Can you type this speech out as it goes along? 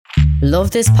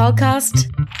Love this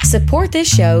podcast? Support this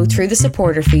show through the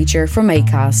supporter feature from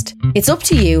Acast. It's up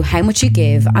to you how much you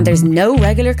give and there's no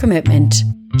regular commitment.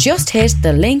 Just hit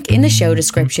the link in the show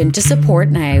description to support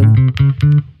now.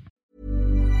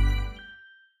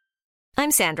 I'm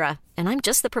Sandra, and I'm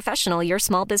just the professional your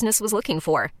small business was looking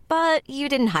for. But you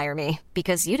didn't hire me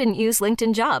because you didn't use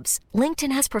LinkedIn Jobs.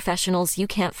 LinkedIn has professionals you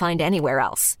can't find anywhere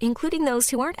else, including those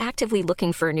who aren't actively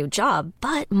looking for a new job,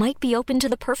 but might be open to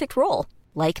the perfect role,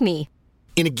 like me.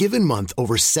 In a given month,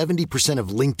 over 70% of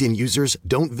LinkedIn users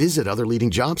don't visit other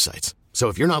leading job sites. So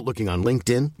if you're not looking on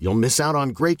LinkedIn, you'll miss out on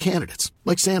great candidates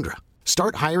like Sandra.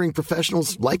 Start hiring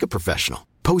professionals like a professional.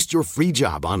 Post your free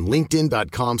job on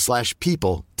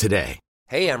linkedin.com/people today.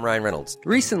 Hey, I'm Ryan Reynolds.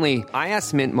 Recently, I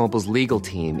asked Mint Mobile's legal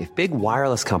team if big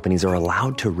wireless companies are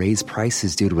allowed to raise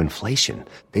prices due to inflation.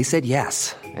 They said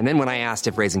yes. And then when I asked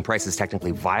if raising prices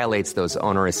technically violates those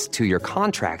onerous two-year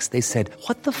contracts, they said,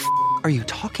 "What the f*** are you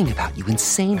talking about, you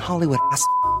insane Hollywood ass?"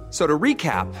 So to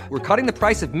recap, we're cutting the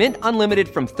price of Mint Unlimited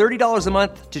from $30 a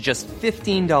month to just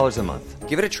 $15 a month.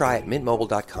 Give it a try at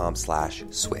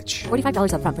mintmobile.com/switch.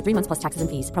 $45 up front for 3 months plus taxes and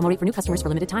fees. Promo rate for new customers for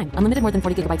limited time. Unlimited more than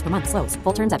 40 gigabytes per month. Slows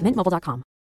full terms at mintmobile.com.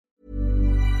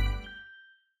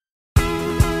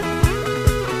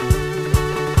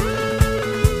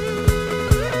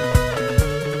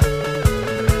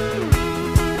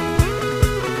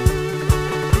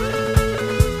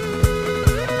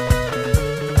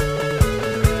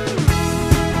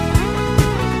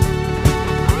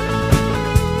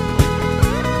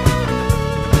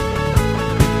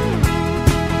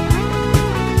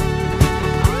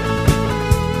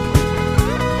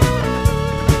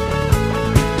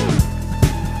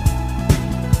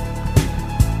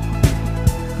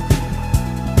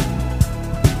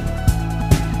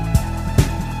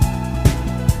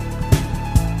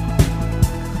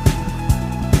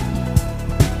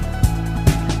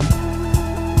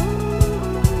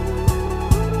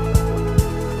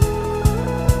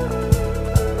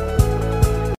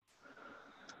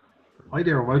 Hi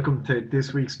there, welcome to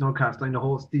this week's Snugcast. I'm the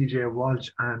host, DJ Walsh,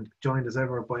 and joined as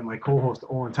ever by my co-host,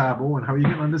 Owen Tab. Owen, how are you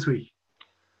getting on this week?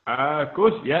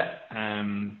 Good, yeah.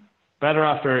 Better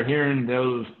after hearing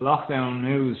those lockdown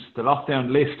news, the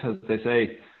lockdown list, as they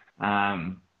say.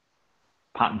 Patent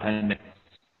pending,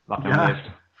 lockdown list.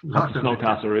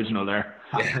 Snugcast original there.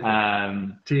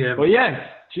 But yeah,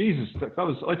 Jesus, I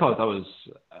thought that was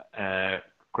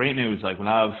great news. Like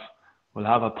we'll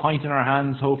have a pint in our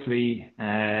hands, hopefully,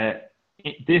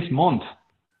 this month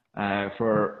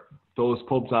for those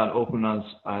pubs that open as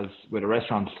with a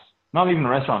restaurant, not even a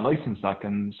restaurant license, that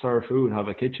can serve food, have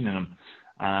a kitchen in them.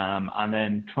 And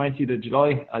then 20th of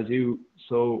July, as you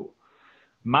so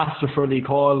masterfully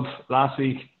called last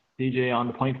week, DJ, on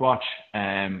the Point Watch,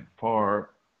 for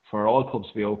all pubs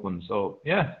to be open. So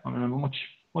yeah, I'm in a much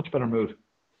better mood.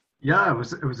 Yeah, it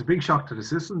was a big shock to the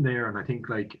system there, and I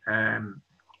think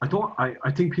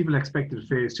I think people expected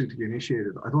phase 2 to be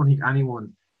initiated. I don't think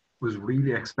anyone was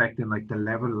really expecting like the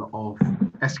level of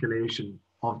escalation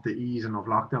of the easing of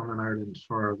lockdown in Ireland.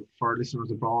 For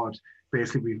listeners abroad,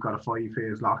 basically we've got a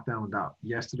 5-phase lockdown that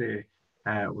yesterday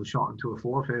was shot into a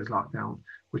 4-phase lockdown,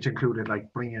 which included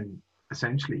like bringing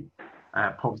essentially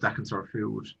pubs that can serve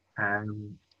food.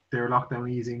 Their lockdown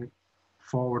easing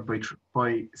forward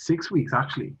by 6 weeks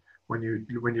actually, when you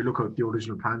look at the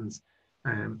original plans.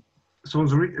 So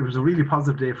it was a really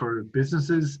positive day for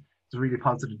businesses. It was a really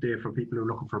positive day for people who are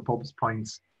looking for pubs,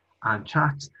 pints and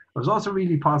chats. It was also a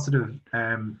really positive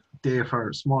day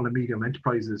for small and medium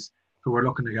enterprises who are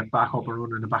looking to get back up and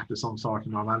running and back to some sort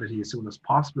of normality as soon as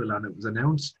possible. And it was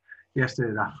announced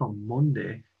yesterday that from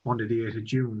Monday the 8th of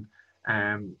June,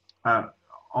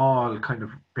 all kind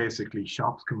of basically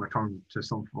shops can return to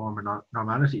some form of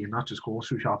normality, and not just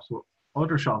grocery shops, but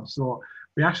other shops. So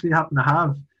we actually happen to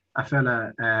have a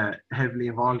fella heavily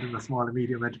involved in the small and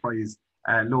medium enterprise,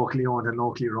 locally owned and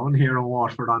locally run here in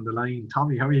Waterford on the line.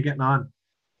 Tommy, how are you getting on?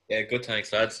 Yeah, good,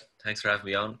 thanks lads. Thanks for having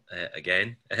me on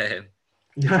again.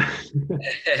 Yeah.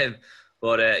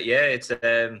 But yeah, it's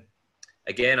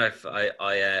again.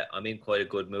 I'm in quite a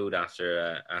good mood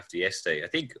after yesterday. I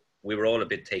think we were all a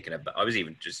bit taken aback. I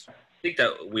think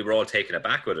that we were all taken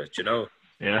aback with it. You know.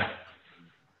 Yeah.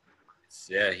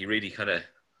 He really kind of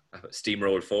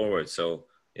steamrolled forward. So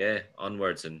yeah,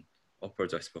 onwards and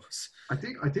upwards, I suppose. I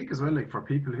think as well, like for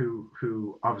people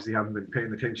who obviously haven't been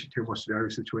paying attention too much to the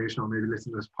Irish situation, or maybe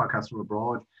listening to this podcast from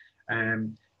abroad,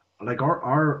 like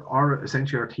our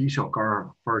essentially our Taoiseach,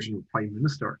 our version of Prime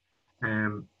Minister,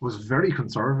 was very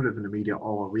conservative in the media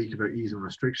all week about easing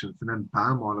restrictions, and then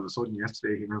bam, all of a sudden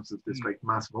yesterday he announces this like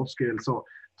massive upscale. So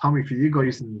Tommy, for you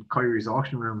guys in Kyrie's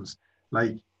auction rooms,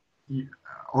 like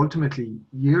ultimately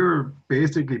you're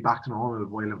basically back to normal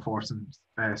while enforcing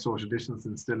social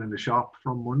distancing still in the shop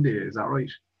from Monday. Is that right?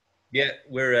 Yeah,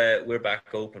 we're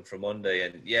back open for Monday,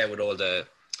 and yeah, with all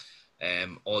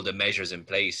the measures in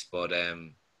place. But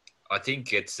I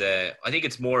think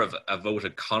it's more of a vote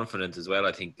of confidence as well.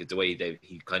 I think the way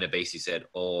he kind of basically said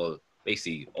all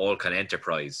kind of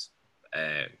enterprise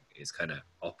is kind of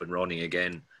up and running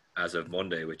again as of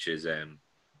Monday, which is I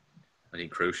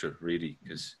think crucial really,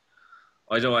 because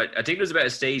I think there's about a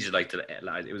stage like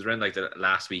it was around like the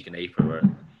last week in April where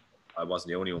I wasn't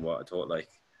the only one. What I thought, like,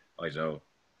 I don't know,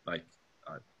 like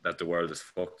that the world is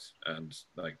fucked and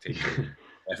like things will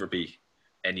never be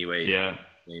anyway. Yeah.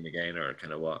 Again or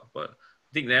kind of what, but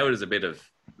I think now there's a bit of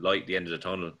light at the end of the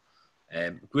tunnel.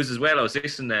 Because as well, I was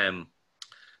listening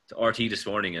to RT this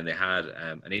morning, and they had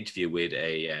an interview with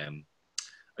a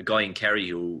guy in Kerry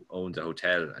who owns a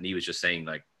hotel, and he was just saying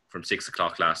like from 6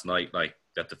 o'clock last night, like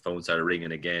that the phone started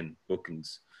ringing again,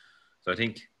 bookings. So I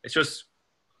think it's just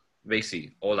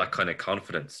basically all that kind of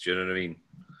confidence. Do you know what I mean?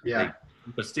 Yeah. Like,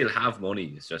 people still have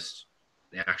money. It's just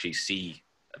they actually see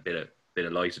a bit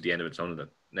of light at the end of the tunnel. That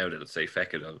now they'll say,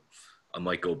 "Feck it, I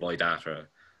might go buy that, or I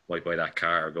might buy that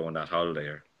car, or go on that holiday,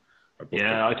 or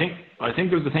yeah." I think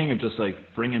there's the thing of just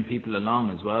like bringing people along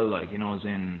as well. Like, you know, as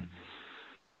in,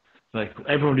 like,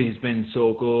 everybody's been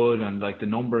so good, and like the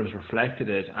numbers reflected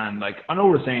it. And like, I know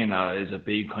we're saying that is a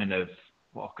big kind of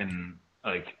fucking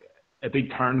like a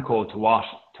big turncoat to what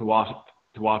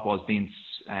was being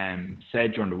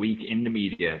said during the week in the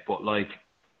media, but like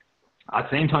at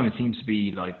the same time it seems to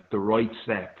be like the right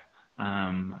step.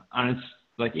 And it's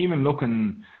like, even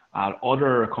looking at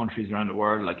other countries around the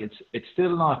world, like it's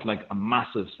still not like a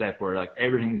massive step where like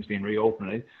everything's been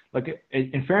reopened. Like,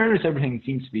 in fairness, everything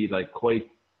seems to be like quite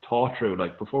thought through.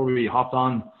 Like, before we hopped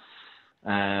on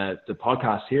the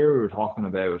podcast here, we were talking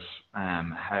about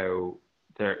how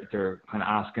they're kind of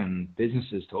asking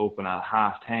businesses to open at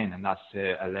 10:30, and that's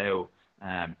to allow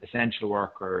essential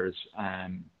workers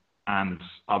and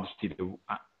obviously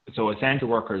so essential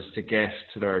workers to get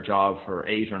to their job for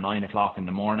 8 or 9 o'clock in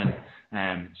the morning,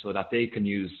 so that they can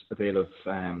use avail of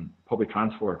public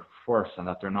transport first, and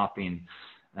that they're not being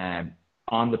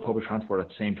on the public transport at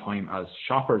the same time as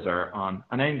shoppers are on.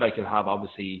 And then like you'll have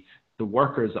obviously the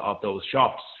workers of those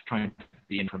shops trying to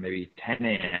be in from maybe 10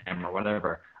 a.m. or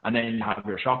whatever, and then you have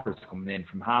your shoppers coming in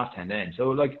from 10:30 then.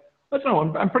 So like, I don't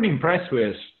know, I'm pretty impressed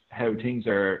with how things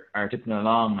are tipping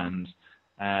along, and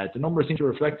the numbers seem to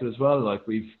reflect it as well. Like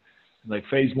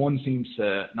phase 1 seems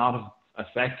to not have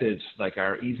affected, like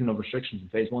our easing of restrictions in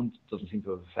phase 1 doesn't seem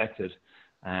to have affected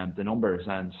the numbers.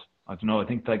 And I don't know, I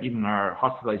think like even our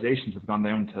hospitalizations have gone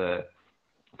down to,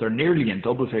 they're nearly in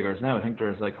double figures now. I think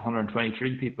there's like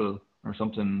 123 people or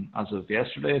something as of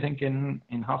yesterday, I think, in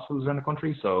hospitals around the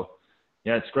country. So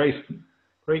yeah, it's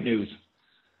great news.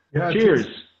 Yeah, cheers.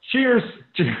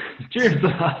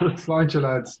 Sláinte,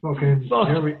 lads. Fucking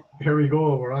here we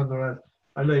go. We're on the rest.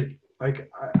 I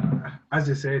as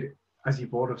you said, as you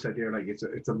both have said here, like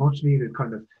it's a much needed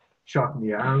kind of shot in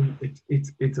the arm.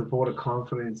 It's a vote of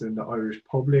confidence in the Irish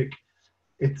public.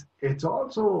 It's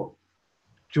also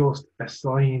just a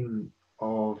sign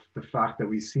of the fact that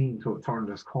we seem to have turned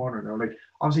this corner now. Like,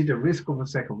 obviously the risk of a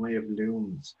second wave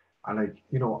looms, and like,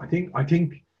 you know, I think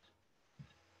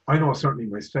I know certainly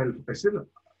myself,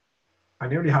 I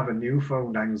nearly have a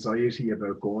newfound anxiety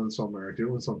about going somewhere or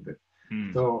doing something.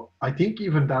 So I think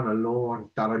even that alone,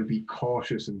 that I'll be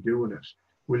cautious in doing it,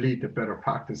 will lead to better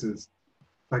practices.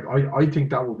 Like, I think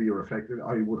that will be reflected.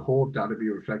 I would hope that will be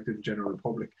reflected in the general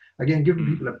public. Again, giving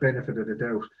people a benefit of the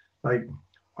doubt. Like,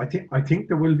 I think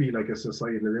there will be like a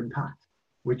societal impact,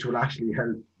 which will actually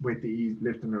help with the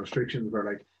lifting the restrictions, where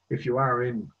like, if you are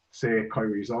in, say,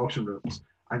 Kyrie's auction rooms,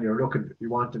 and you're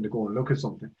wanting to go and look at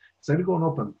something, instead of going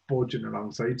up and budging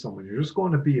alongside someone, you're just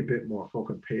going to be a bit more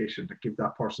fucking patient and give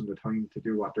that person the time to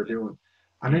do what they're doing.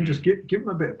 And then just give them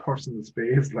a bit of personal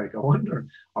space. Like, I wonder,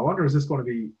 is this going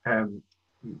to be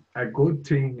a good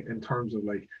thing in terms of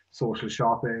like social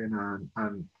shopping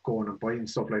and going and buying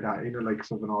stuff like that, you know, like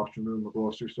some an auction room, a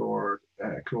grocery store,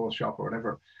 a clothes shop or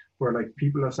whatever, where like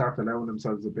people have started allowing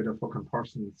themselves a bit of fucking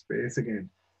personal space again.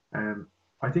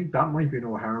 I think that might be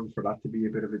no harm for that to be a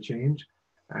bit of a change.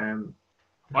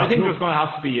 I think there's going to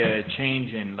have to be a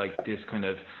change in like this kind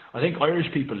of, I think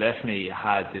Irish people definitely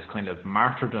had this kind of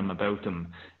martyrdom about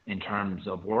them in terms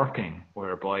of working,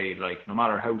 whereby like no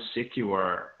matter how sick you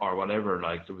were or whatever,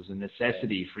 like there was a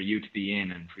necessity for you to be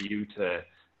in and for you to,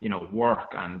 you know,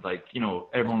 work, and like, you know,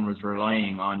 everyone was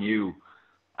relying on you.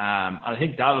 I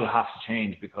think that'll have to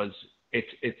change, because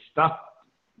it's that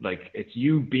like it's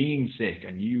you being sick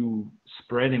and you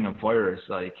spreading a virus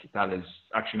like that is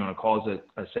actually going to cause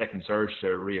a second surge to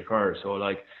reoccur. So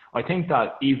like I think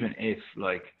that even if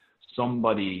like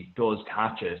somebody does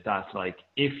catch it, that's like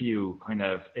if you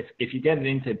get it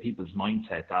into people's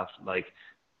mindset that like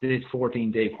this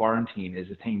 14-day quarantine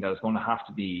is a thing that is going to have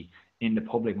to be in the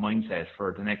public mindset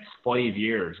for the next 5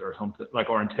 years or something, like,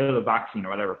 or until a vaccine or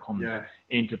whatever comes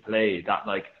into play, that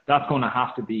like that's going to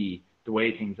have to be the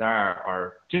way things are.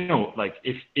 Or, you know, like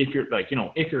if you're like, you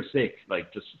know, if you're sick,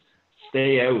 like just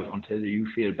stay out until you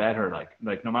feel better.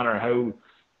 Like no matter how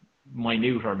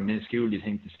minute or minuscule you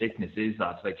think the sickness is,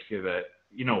 that's like if you have a,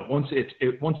 you know, once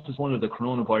it's one of the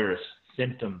coronavirus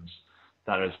symptoms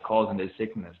that is causing this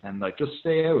sickness, then like just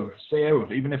stay out,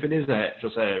 even if it is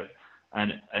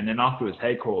an innocuous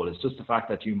head cold. It's just the fact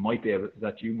that you might be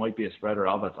a spreader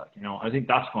of it. Like, you know, I think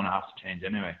that's going to have to change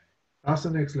anyway. That's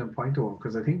an excellent point, Owen,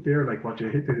 because I think there, like what you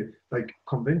hit, like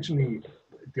conventionally,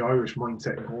 the Irish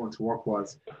mindset in going to work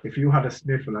was if you had a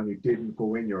sniffle and you didn't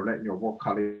go in, you're letting your work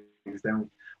colleagues down.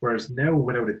 Whereas now,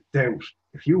 without a doubt,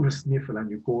 if you have a sniffle and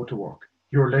you go to work,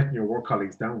 you're letting your work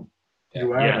colleagues down. Yeah.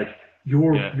 You are like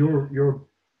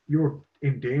you're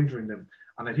endangering them.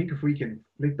 And I think if we can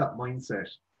flip that mindset,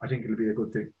 I think it'll be a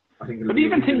good thing. But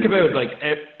even think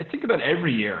about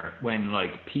every year when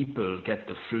like people get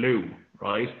the flu,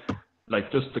 right?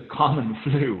 Like just the common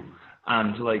flu,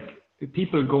 and like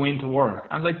people go into work,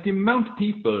 and like the amount of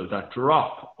people that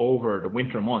drop over the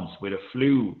winter months with a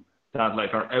flu that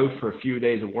like are out for a few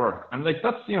days of work, and like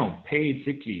that's, you know, paid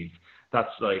sick leave.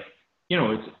 That's like, you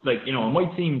know, it's like, you know, it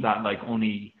might seem that like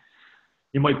only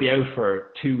you might be out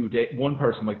for 2 days, one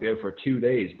person might be out for 2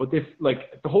 days, but if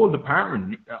like the whole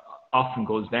department often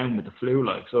goes down with the flu,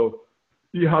 like, so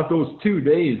you have those 2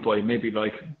 days by maybe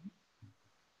like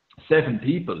 7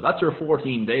 people, that's your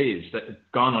 14 days that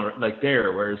gone, or like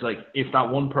there. Whereas like if that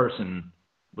one person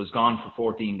was gone for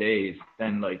 14 days,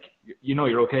 then like, you know,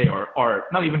 you're okay, or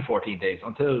not even 14 days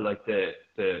until like the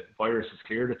virus has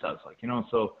cleared itself, like, you know.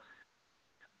 So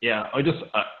yeah, I just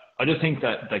think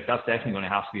that like that's definitely going to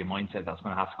have to be a mindset that's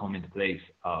going to have to come into place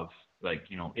of like,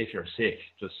 you know, if you're sick,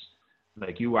 just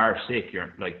like you are sick,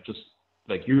 you're like just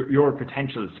like you're a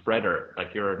potential spreader,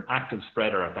 like you're an active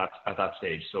spreader at that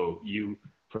stage. So you,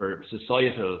 for the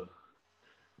societal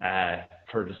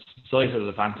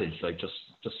advantage, like just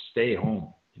stay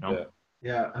home, you know.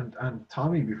 Yeah, and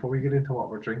Tommy, before we get into what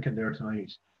we're drinking there tonight,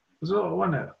 so I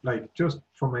want to, like, just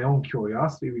from my own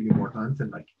curiosity, really more than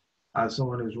anything, like, as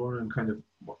someone who's running kind of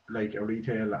like a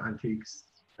retail antiques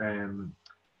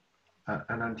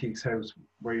an antiques house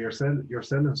where you're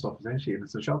selling stuff essentially, and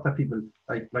it's a shop that people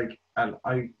like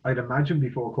I'd imagine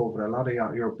before COVID, a lot of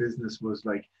your business was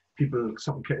like people,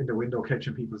 something in the window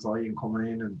catching people's eye and coming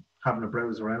in and having a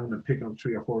browse around and picking up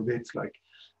 3 or 4 bits, like,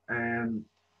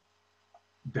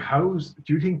 the house.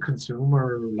 Do you think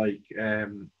consumer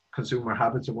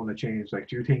habits are going to change? Like,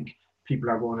 do you think people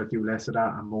are going to do less of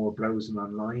that and more browsing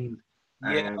online?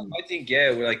 Yeah, I think,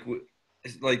 yeah,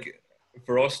 it's like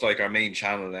for us, like our main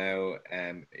channel now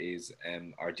is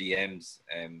our DMs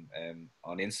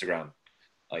on Instagram.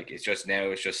 Like it's just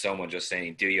someone just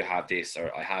saying, do you have this,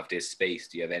 or I have this space,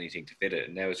 do you have anything to fit it?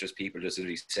 And now it's just people just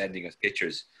literally sending us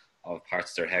pictures of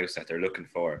parts of their house that they're looking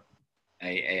for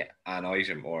an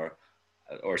item, or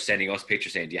sending us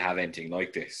pictures saying, do you have anything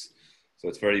like this? So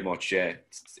it's very much,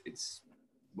 it's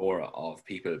more of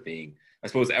people being, I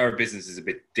suppose our business is a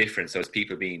bit different, so it's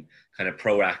people being kind of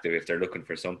proactive if they're looking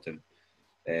for something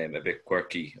a bit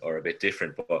quirky or a bit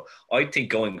different. But I think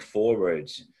going forward,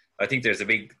 I think there's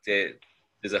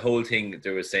a whole thing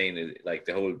they were saying, like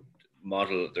the whole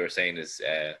model they're saying is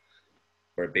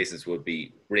where business would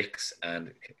be bricks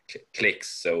and clicks.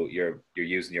 So you're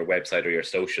using your website or your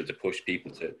social to push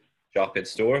people to shop in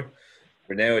store.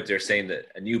 For now, they're saying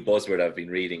that a new buzzword I've been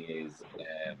reading is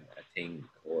a thing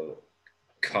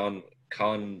called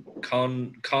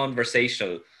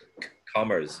conversational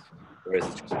commerce, whereas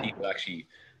it's just people actually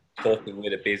talking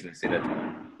with a business in it,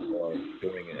 or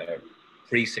doing a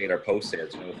pre-sale or post-sale,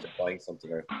 you know, if they're buying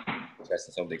something or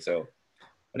testing something. So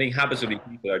I think habits of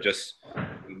people are just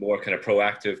more kind of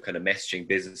proactive, kind of messaging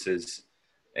businesses,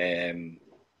 you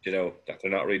know, that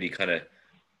they're not really kind of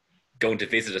going to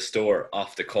visit a store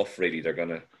off the cuff, really. They're going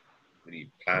to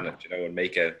really plan it, you know, and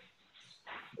make a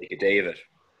day of it.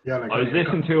 Yeah, like, I was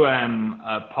listening to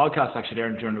a podcast actually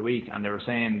there during the week, and they were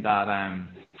saying that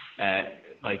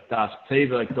like that, say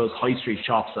like those high street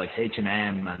shops like H&M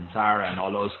and Zara and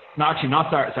all those. No, actually not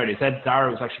Zara. Sorry, they said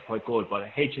Zara was actually quite good, but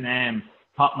H&M,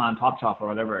 Topman, Topshop, or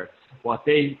whatever. What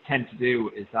they tend to do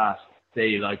is that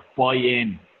they like buy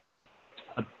in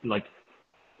like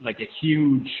a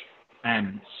huge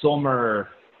summer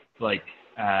like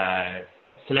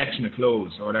selection of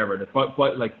clothes or whatever. They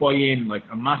buy in like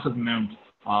a massive amount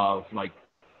of like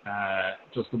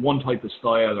just the one type of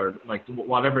style, or like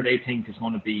whatever they think is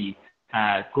going to be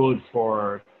good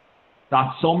for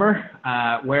that summer.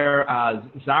 Whereas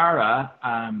Zara,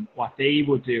 what they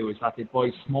would do is that they buy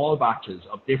small batches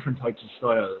of different types of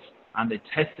styles and they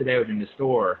test it out in the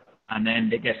store, and then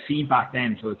they get feedback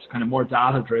then. So it's kind of more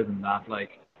data driven, that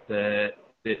like the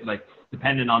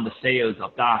depending on the sales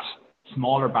of that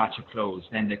smaller batch of clothes,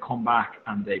 then they come back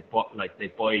and they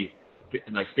buy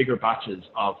like bigger batches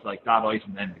of like that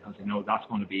item then, because they know that's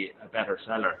going to be a better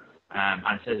seller. And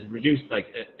it says reduce, like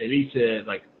at least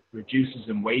like reduces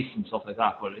in waste and stuff like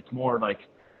that, but it's more like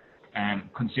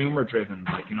consumer driven,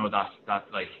 like that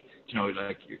like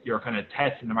like you're kind of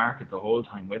testing the market the whole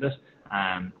time with it.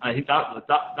 And I think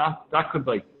that could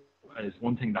like is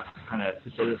one thing that kind of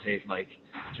facilitate like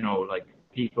like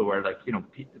people where like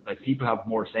like people have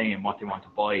more say in what they want to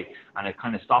buy, and it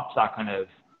kind of stops that kind of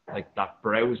like that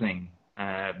browsing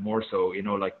more so,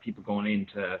 like people going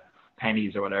into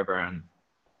Pennies or whatever and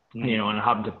and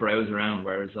having to browse around,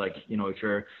 whereas like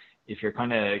if you're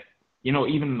kind of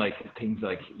even like things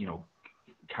like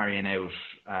carrying out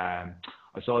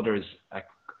I saw there's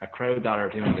a crowd that are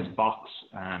doing this box,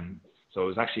 so it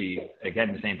was actually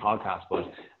again the same podcast, but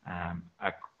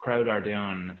a crowd are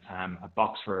doing a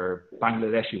box for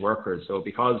Bangladeshi workers. So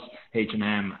because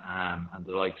H&M and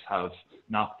the likes have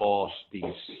not bought these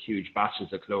huge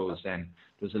batches of clothes, then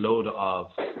there's a load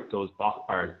of those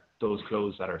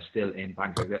clothes that are still in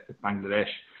Bangladesh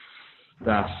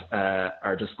that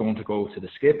are just going to go to the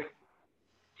skip.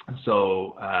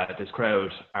 So this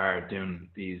crowd are doing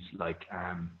these like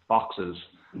boxes,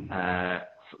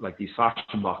 like these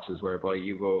fashion boxes, whereby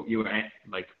you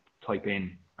like type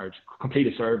in or complete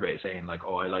a survey saying like,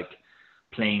 oh, I like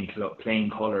plain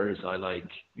colors. I like,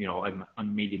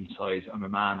 I'm medium size. I'm a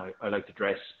man. I like to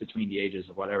dress between the ages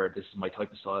of whatever. This is my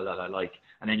type of style that I like.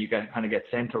 And then you get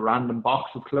sent a random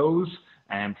box of clothes,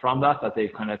 and from that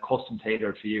they've kind of custom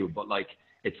tailored for you. But like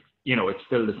it's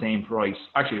still the same price.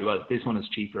 Actually, well, this one is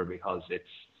cheaper because it's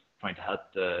trying to help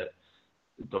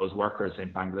those workers in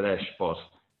Bangladesh. But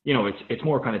it's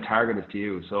more kind of targeted to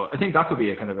you. So I think that could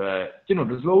be a kind of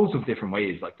there's loads of different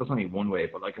ways. Like there's only one way,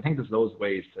 but like I think there's loads of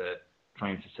ways to try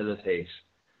and facilitate,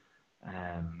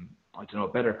 a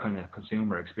better kind of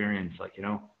consumer experience. Like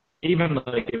even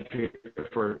like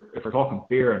if we're talking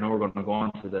beer, I know we're going to go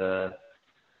onto the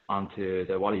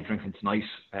what are you drinking tonight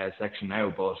section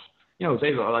now, but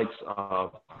say the likes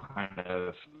of kind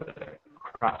of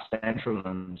Craft Central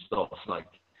and stuff, like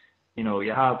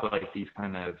you have like these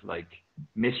kind of like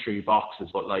mystery boxes,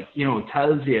 but like it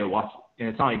tells you what.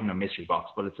 It's not even a mystery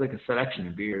box, but it's like a selection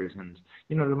of beers, and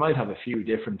they might have a few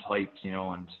different types,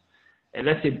 and it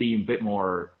lets you be a bit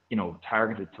more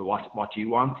targeted to what you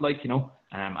want, like and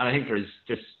I think there's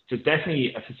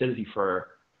definitely a facility for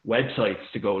websites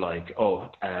to go like,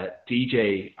 oh,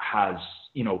 DJ has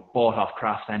bought off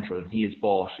Craft Central and he has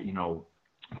bought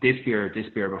this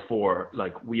beer before,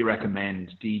 like we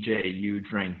recommend DJ you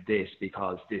drink this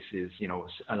because this is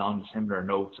along the similar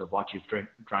notes of what you've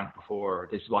drank before,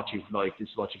 this is what you've liked, this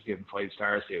is what you've given 5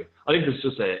 stars to. I think there's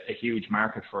just a huge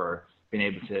market for being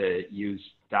able to use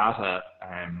data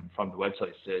from the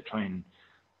websites to try and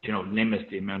limit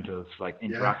the amount of like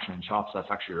interaction in shops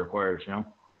that's actually required.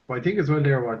 Well, I think as well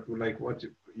there what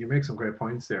you make some great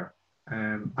points there.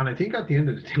 And I think at the end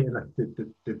of the day, like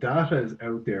the data is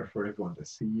out there for everyone to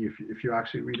see if you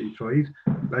actually really tried.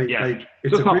 Like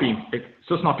it's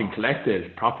just not being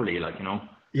collected properly, like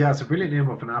Yeah, it's a brilliant name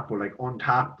of an app. Like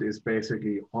Untapped is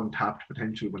basically untapped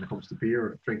potential when it comes to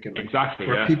beer drinking. Like, exactly.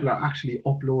 Where people are actually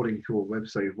uploading to a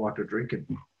website what they're drinking.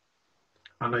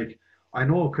 And like I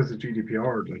know because of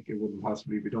GDPR, like it wouldn't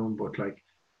possibly be done, but like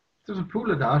there's a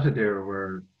pool of data there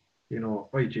where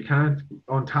you can't,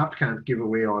 Untapped can't give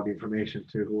away all the information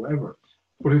to whoever.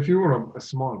 But if you were a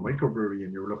small microbrewery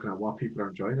and you were looking at what people are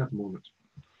enjoying at the moment,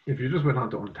 if you just went on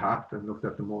to Untapped and looked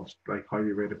at the most like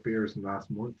highly rated beers in the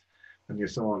last month, and you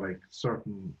saw like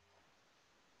certain,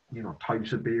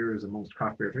 types of beers amongst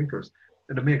craft beer drinkers,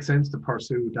 and it makes sense to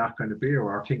pursue that kind of beer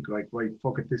or think like, right,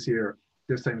 fuck it, this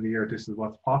time of the year, this is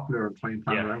what's popular, and try and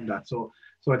plan around that. So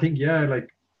I think, like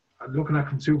looking at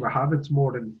consumer habits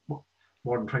more than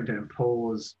trying to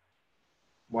impose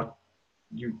what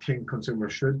you think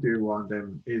consumers should do on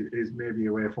them is maybe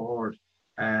a way forward.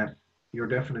 You're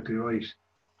definitely right.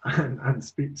 And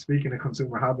speaking of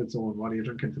consumer habits, Owen, what are you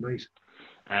drinking tonight?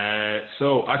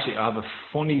 So actually, I have a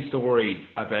funny story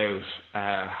about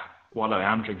what I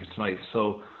am drinking tonight.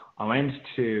 So I went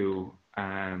to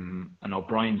an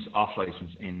O'Brien's off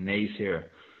license in Naas here,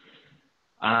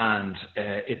 and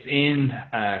it's in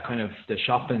kind of the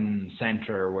shopping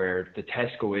centre where the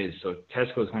Tesco is. So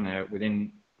Tesco is kind of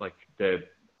within like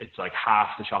it's like half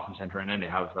the shopping centre, and then they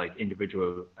have like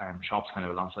individual shops kind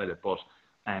of alongside it. But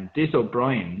this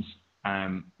O'Brien's,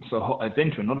 so I've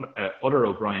been to another other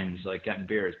O'Brien's like getting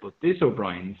beers, but this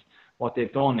O'Brien's, what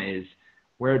they've done is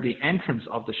where the entrance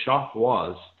of the shop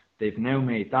was, they've now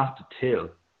made that the till,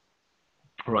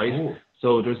 right? Oh.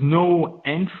 So there's no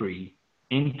entry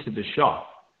into the shop.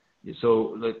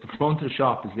 So like the front of the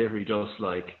shop is literally just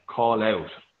like call out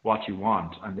what you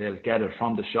want, and they'll get it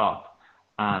from the shop,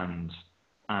 and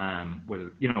will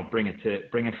bring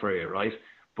it for you, right?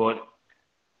 But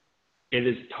it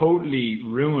has totally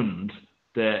ruined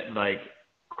the like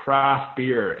craft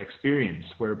beer experience,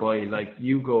 whereby like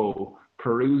you go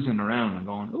perusing around and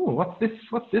going, oh, what's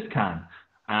this can?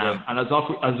 And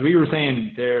as we were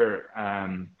saying there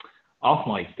off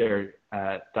mic there,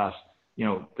 that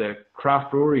the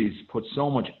craft breweries put so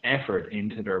much effort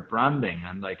into their branding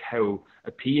and like how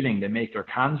appealing they make their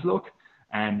cans look,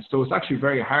 and so it's actually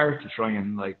very hard to try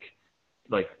and like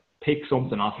pick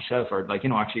something off a shelf or like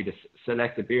actually to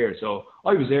select a beer. So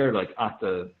I was there like at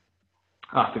the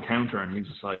counter, and he was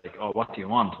just like, oh, what do you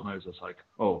want? And I was just like,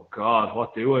 oh God,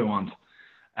 what do I want?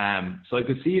 So I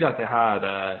could see that they had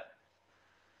a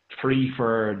 3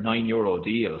 for €9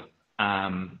 deal,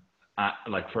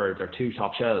 like for their 2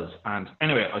 top shelves. And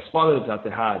anyway, I spotted that they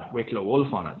had Wicklow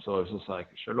Wolf on it, so I was just like,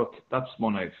 sure, look, that's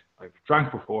one I've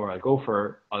drank before. I'll go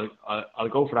for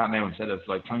that now instead of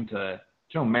like trying to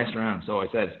mess around. So I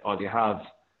said, oh, do you have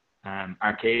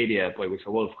Arcadia by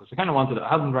Wicklow Wolf? Because I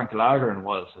haven't drank a lager in a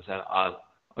while, so I said I'll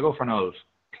go for an old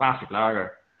classic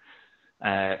lager.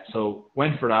 So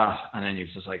went for that, and then he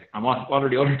was just like, and what are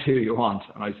the other 2 you want?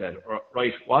 And I said,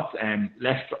 right, what's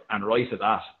left and right of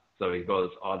that? So he goes,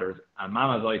 oh, there's a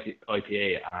Mammoth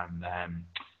IPA and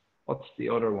what's the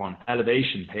other one?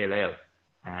 Elevation Pale Ale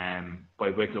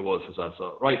by Wicklow Wolf as well.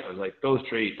 So right, I was like, those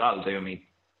 3, that'll do me,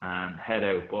 and head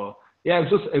out. But yeah,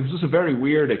 it was just a very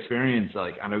weird experience,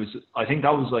 like, and I think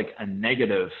that was like a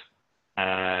negative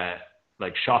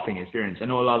like shopping experience. I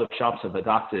know a lot of shops have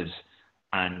adapted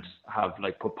and have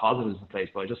like put positives in place,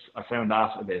 but I found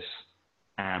that a bit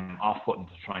off-putting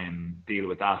to try and deal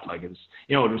with that. Like, it was,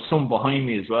 there was some behind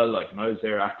me as well, like, and I was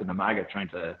there acting a maggot trying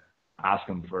to ask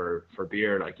him for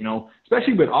beer, like,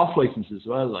 especially with off licenses as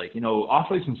well. Like, off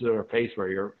licenses are a place where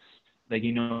you're like,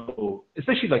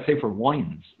 especially like say for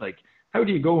wines, like, how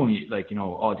do you go and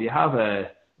oh, do you have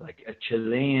a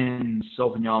Chilean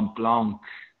Sauvignon Blanc,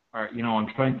 or I'm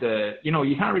trying to,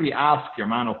 you can't really ask your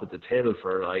man up at the table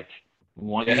for like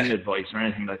wine advice or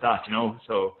anything like that,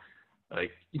 so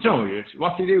like,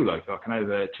 what do you do? Like, oh, can I have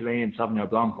a Chilean Sauvignon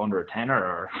Blanc under a tenner,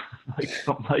 or like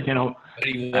something like,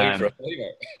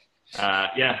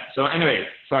 yeah. So anyway,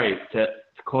 sorry, to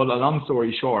cut a long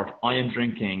story short, I am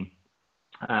drinking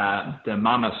the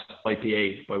Mammoth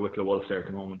IPA by Wicklow Wolf there at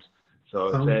the moment.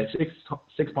 So it's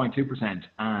 6.2%,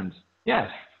 and yeah,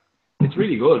 it's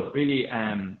really good, really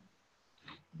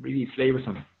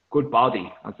flavoursome, good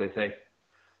body, as they say.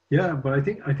 Yeah, but I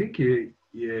think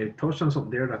you touched on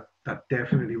something there that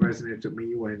definitely resonates with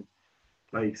me when,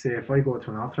 like, say if I go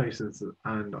to an off license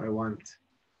and I want,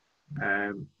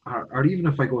 or even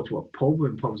if I go to a pub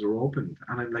when pubs are open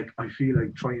and I'm like, I feel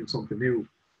like trying something new.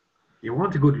 You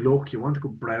want a good look, you want a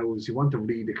good browse, you want to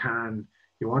read the can,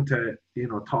 you want to,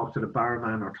 talk to the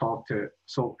barman or talk to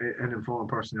an informed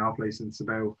person off license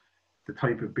about the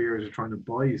type of beers you're trying to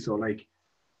buy. So like,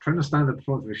 trying to stand at the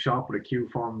front of a shop with a queue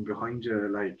forming behind you,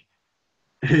 like,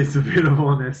 it's a bit of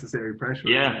unnecessary pressure.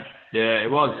 Yeah, it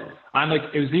was. And like,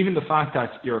 it was even the fact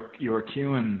that you're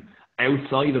queuing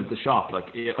outside of the shop. Like,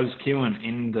 I was queuing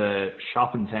in the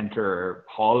shopping centre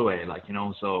hallway, like,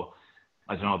 so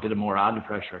I don't know, a bit of more added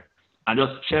pressure. And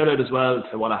just shout out as well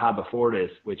to what I had before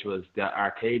this, which was the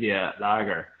Arcadia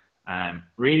lager.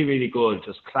 Really, really good,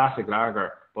 just classic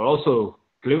lager, but also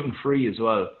gluten-free as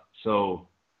well. So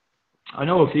I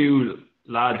know a few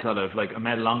lads that I've like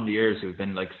met along the years who've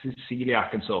been like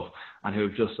celiac and stuff, and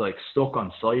who've just like stuck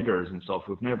on ciders and stuff,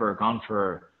 who've never gone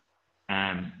for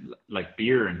like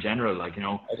beer in general, like,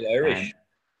 Are they Irish?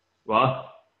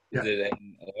 What? Is it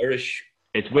Irish?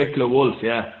 It's Wicklow Wolf,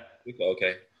 yeah.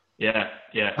 Okay. Yeah.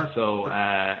 So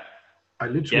I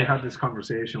literally had this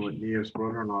conversation with Neil's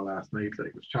brother-in-law last night. Like,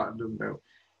 I was chatting to him about,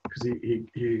 because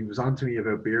he was on to me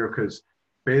about beer, because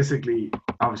basically,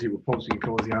 obviously, with pubs being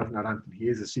closed, he hasn't had anything. He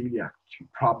is a celiac,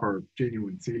 proper,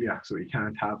 genuine celiac, so he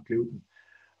can't have gluten.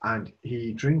 and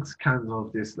he drinks cans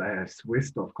of this Swiss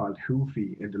stuff called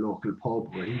Hoofy in the local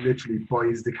pub, where he literally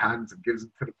buys the cans and gives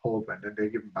them to the pub, and then they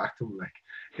give them back to him, like,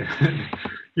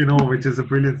 you know, which is a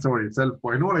brilliant story itself.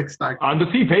 But I know, like, Stag. And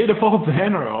does he pay the pub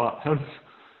then, or what?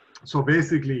 So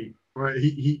basically, right,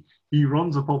 he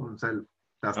runs a pub himself.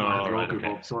 That's not a local okay.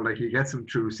 pub. So, like, he gets them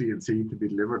through C&C to be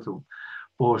delivered to him.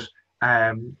 But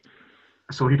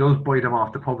so he does buy them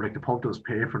off the pub. Like, the pub does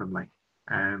pay for them, like,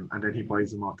 and then he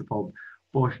buys them off the pub.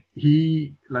 But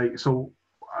he, like, so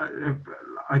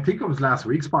I think it was last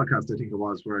week's podcast, I think it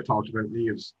was, where I talked about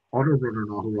Niamh's other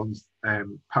brother-in-law who runs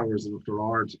Powers and Up the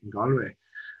Lord in Galway.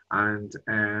 And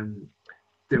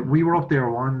we were up there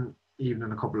one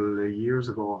evening a couple of years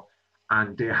ago,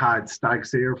 and they had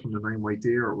Stag's Ale from the Nine White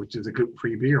Deer, which is a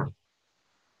gluten-free beer.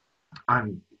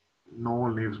 And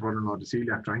Noel, Niamh's brother-in-law, the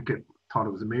celiac, drank it, thought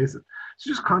it was amazing. So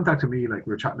just contacted me, like,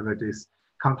 we were chatting about this,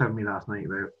 contacted me last night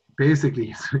about, basically,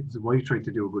 his wife tried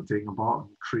to do a good thing and bought him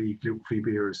 3 gluten-free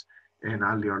beers in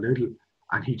Aldi or Lidl,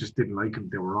 and he just didn't like them.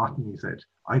 They were rotten, he said.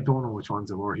 I don't know which ones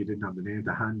they were. He didn't have the name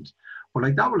to hand. But,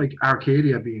 like, that were like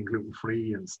Arcadia being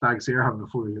gluten-free and Stag's Ale having a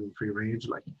fully gluten-free range.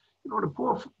 Like, you know, the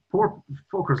poor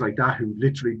fuckers like that who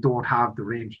literally don't have the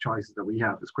range choices that we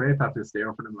have. It's great that it's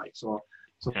there for them. Like, so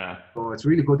it's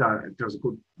really good that there's a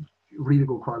really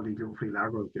good quality gluten-free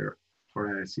lager out there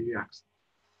for celiacs.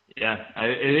 Yeah,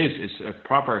 it is. It's a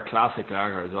proper classic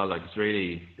lager as well. Like, it's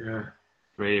really,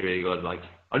 really good. Like,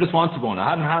 I just want to go on. I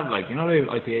hadn't had, like, you know, the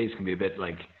IPAs can be a bit,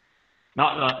 like,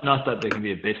 not that they can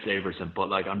be a bit flavoursome, but,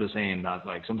 like, I'm just saying that,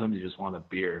 like, sometimes you just want a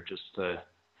beer, just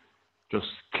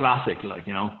classic, like,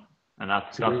 you know, and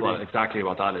that's exactly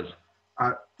what that is.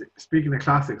 Speaking of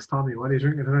classics, Tommy, what are you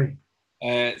drinking tonight?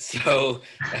 So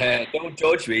don't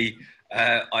judge me.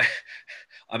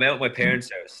 I'm out at my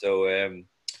parents' house, so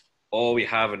all we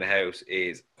have in the house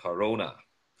is Corona.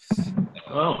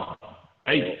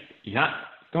 Hey, yeah,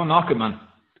 don't knock it, man.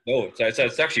 No,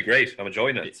 it's actually great. I'm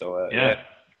enjoying it. So you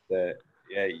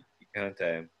can't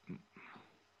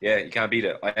beat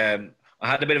it. I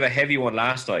had a bit of a heavy one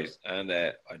last night, and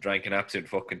I drank an absolute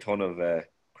fucking ton of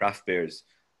craft beers.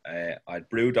 I had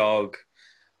Brewdog.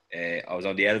 I was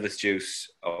on the Elvis Juice.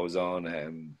 I was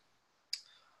on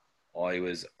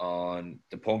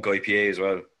the Punk IPA as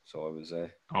well. So I was.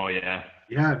 The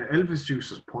Elvis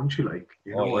Juice is punchy, like,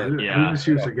 you know. Elvis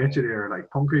Juice will get you there. Like,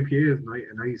 Punk IPA is a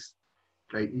nice,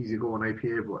 like, easy going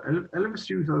IPA, but Elvis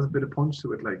Juice has a bit of punch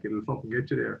to it. Like, it'll fucking get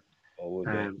you there.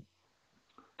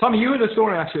 Tommy, you had a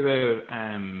story actually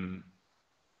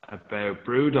about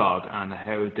Brewdog and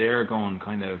how they're going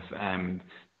kind of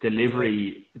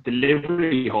delivery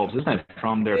hubs, isn't it,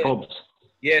 from their pubs?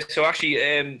 Yeah, so actually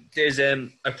there's a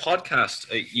podcast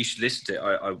you should listen to.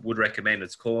 I would recommend.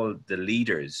 It's called The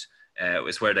Leaders.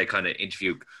 It's where they kind of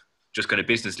interview just kind of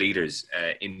business leaders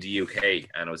in the UK,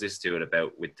 and I was listening to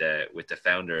it with the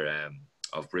founder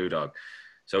of Brewdog.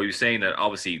 So he was saying that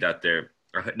obviously that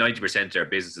 90% of their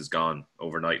business is gone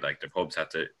overnight. Like, their pubs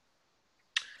had to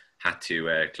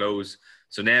close.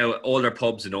 So now all their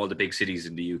pubs in all the big cities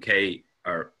in the UK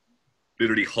are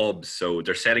literally hubs. So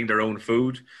they're selling their own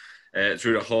food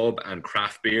through the hub, and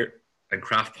craft beer and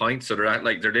craft pints. So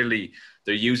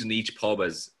they're using each pub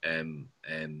as a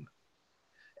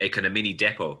kind of mini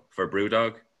depot for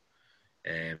Brewdog.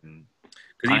 I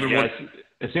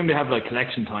assume they have, like,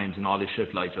 collection times and all this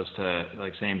shit, like, just to,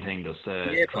 like, same thing, just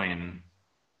to try and.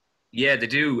 Yeah, they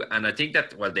do, and I think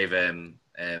that they've a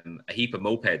heap of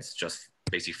mopeds just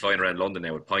basically flying around London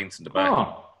now with pints in the back.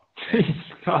 Oh, jeez,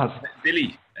 God.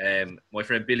 Billy, my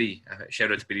friend Billy,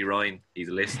 shout out to Billy Ryan, he's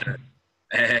a listener.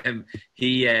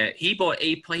 He bought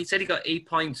 8 pints. He said he got 8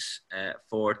 pints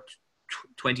for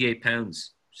 £28.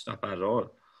 It's not bad at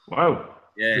all. Wow.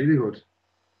 Yeah. Really good.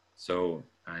 So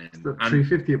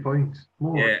 $3.50 a pint.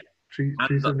 More. Yeah.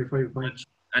 $3.75 a pint.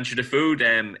 And the food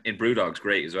in Brewdog's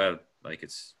great as well. Like,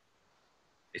 it's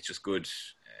just good.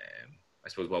 I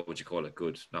suppose, what would you call it?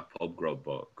 Good, not pub grub,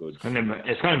 but good.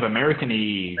 It's kind of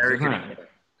American-y, isn't it?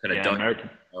 Kind of American.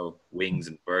 Wings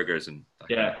and burgers and that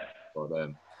kind of,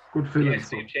 but good feeling. Yeah,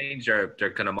 they've changed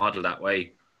their kind of model that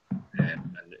way,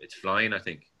 and it's flying. I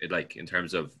think like, in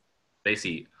terms of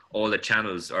basically all the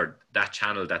channels, or that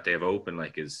channel that they have open,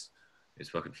 like, is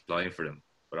fucking flying for them.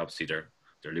 But obviously they're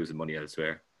losing money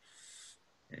elsewhere.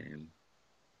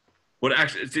 But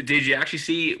actually, did you actually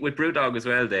see with Brewdog as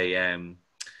well?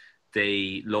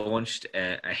 They launched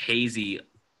a hazy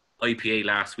IPA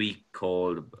last week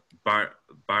called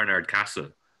Barnard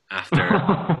Castle after.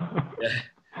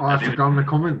 After Dominic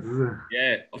Cummins, is it?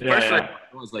 Yeah. First,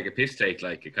 it was like a piss take,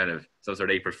 like a kind of some sort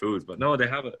of April Fools, but no, they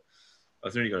have it. I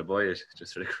was really going to buy it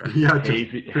just for the crap. Yeah,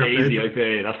 hazy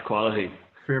IPA, that's quality.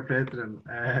 Fair play to them.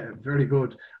 Very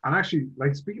good. And actually,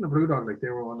 like speaking of Brewdog, like they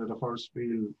were one of the first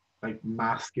real like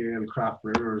mass scale craft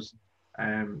brewers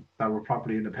that were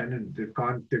properly independent. They've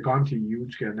gone to a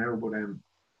huge scale now, but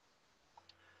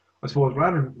I suppose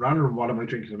rather than what am I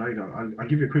drinking tonight, I'll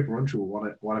give you a quick run through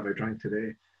what have I drank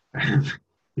today,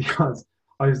 because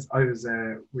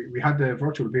we had the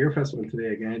virtual beer festival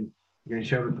today again. Again,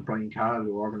 shout out to Brian Cahill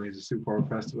who organised a superb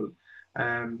festival.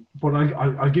 But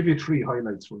I'll give you 3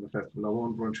 highlights from the festival. I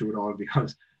won't run through it all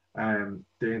because the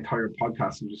entire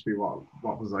podcast will just be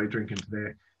what was I drinking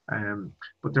today.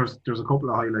 But there's a couple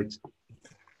of highlights.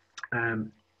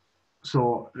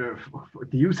 So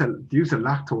the use of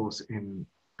lactose in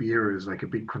beer is like a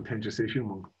big contentious issue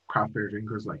among craft beer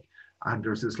drinkers. Like, and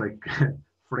there's this like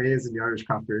phrase in the Irish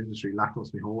craft beer industry,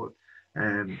 lactose me whole.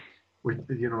 With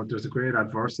there's a great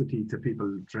adversity to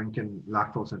people drinking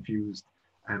lactose infused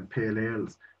pale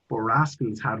ales. But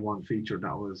Rascals had one feature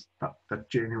that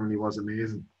genuinely was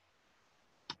amazing.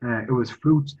 It was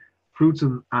fruits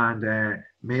and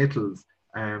maples.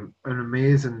 An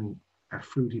amazing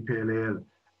fruity pale ale.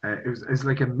 It's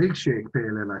like a milkshake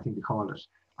pale ale, I think they call it.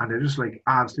 And they just like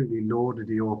absolutely loaded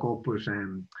the oak up with I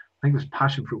think it was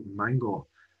passion fruit and mango.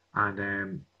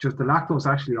 And just the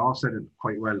lactose actually offset it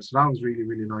quite well. So that was really,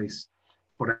 really nice.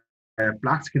 But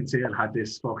Blackskin Sale had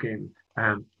this fucking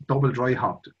double dry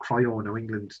hopped cryo New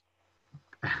England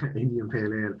Indian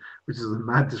Pale Ale, which is a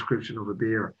mad description of a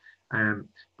beer.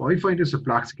 But I find this with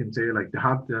Blackskin Sale, like they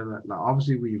have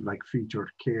obviously we've like featured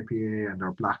KPA and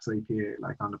our Blacks IPA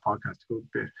like on the podcast a good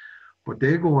bit, but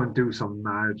they go and do some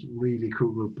mad, really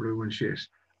cool brewing shit.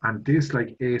 And this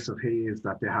like Ace of Haze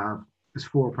that they have is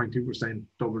 4.2%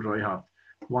 double dry hop.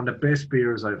 One of the best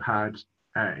beers I've had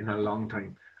in a long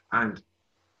time. And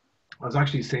I was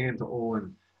actually saying to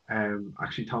Owen,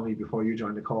 actually Tommy, before you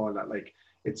joined the call, that like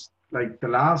it's like the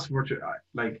last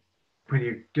like when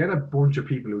you get a bunch of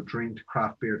people who drink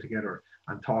craft beer together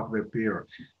and talk about beer,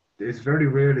 it's very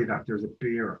rarely that there's a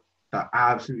beer that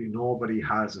absolutely nobody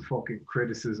has a fucking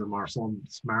criticism or some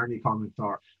smarmy comment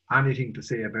or anything to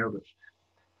say about it.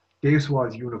 This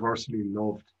was universally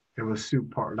loved. It was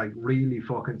super, like really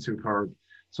fucking superb.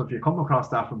 So if you come across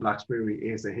that from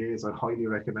Blacksberry Ace of Haze, I'd highly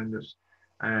recommend it.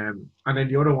 And then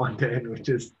the other one then, which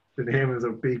is the name is a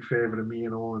big favourite of me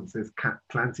and Owen's, is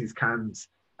Clancy's Cans.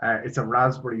 It's a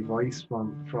raspberry voice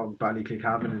from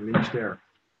Ballycliffe in Laois there.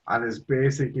 And it's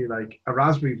basically like a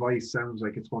raspberry voice sounds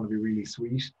like it's going to be really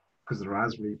sweet because of the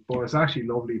raspberry, but it's actually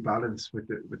lovely balance with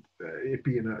it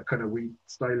being a kind of wheat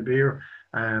style beer.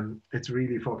 It's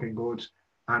really fucking good.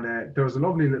 And there's a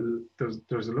lovely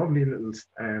little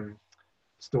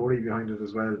story behind it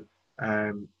as well.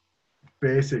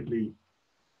 Basically,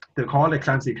 they call it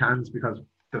Clancy Cans because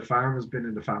the farm has been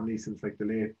in the family since like the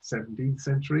late 17th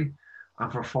century,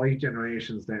 and for 5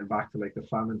 generations then back to like the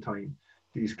famine time,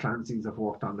 these Clancy's have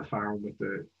worked on the farm with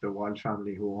the Walsh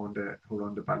family who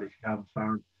run the Ballycliffe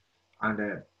farm.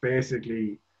 And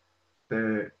basically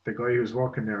the guy who's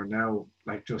working there now,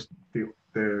 like just the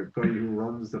guy who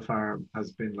runs the farm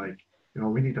has been like,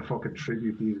 we need to fucking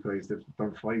tribute these guys. They've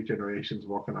done 5 generations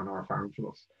working on our farm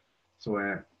for us. So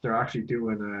they're actually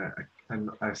doing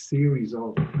a series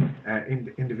of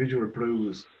individual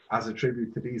brews as a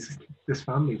tribute to this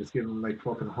family that's given them like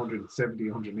fucking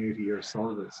 170, 180 years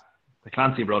service. The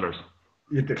Clancy brothers.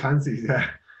 Yeah, the Clancy's, yeah.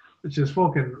 Which is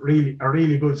fucking a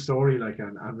really good story, like,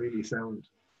 and really sound.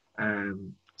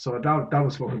 So that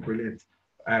was fucking brilliant.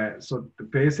 So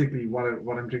basically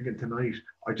what I'm drinking tonight,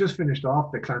 I just finished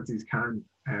off the Clancy's can,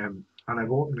 and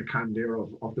I've opened a can there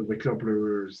of the Wicklow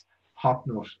Brewers Hot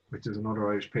Nut, which is another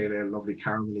Irish pale ale, lovely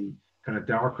caramelly, kind of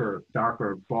darker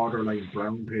borderline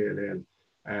brown pale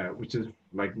ale, which is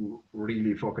like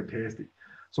really fucking tasty.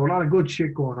 So a lot of good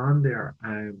shit going on there.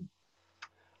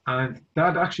 And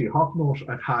that actually Hot Nut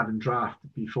I've had in draft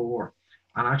before.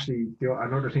 And actually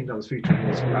another thing that was featured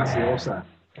was Graciosa.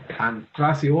 And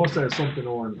Graciosa is something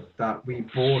on that we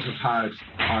both have had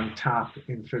on tap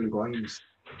in Phil Grimes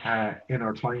in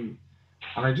our time.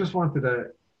 And I just wanted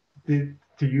to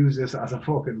use this as a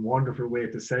fucking wonderful way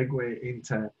to segue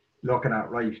into looking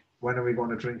at, right, when are we going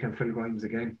to drink in Phil Grimes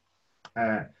again?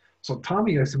 So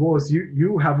Tommy, I suppose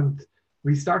you haven't,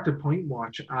 we started Point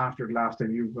Watch after the last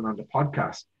time you've been on the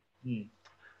podcast.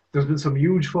 There's been some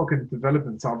huge fucking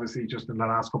developments, obviously, just in the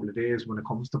last couple of days when it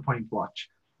comes to Point Watch,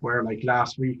 where like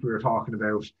last week we were talking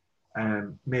about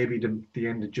maybe the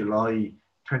end of July,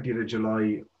 20th of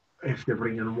July, if they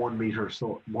bring in 1 meter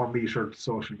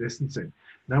social distancing.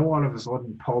 Now all of a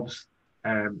sudden pubs,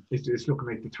 it's looking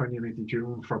like the 29th of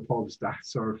June for pubs that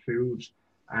serve food.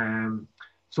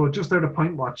 So just out of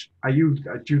Pint Watch, do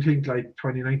you think like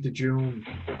 29th of June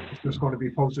it's just going to be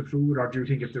pubs with food, or do you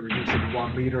think if they reduce it to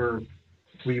 1 meter,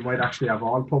 we might actually have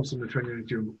all pubs on the 29th of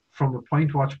June? From a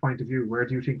Pint Watch point of view, where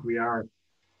do you think we are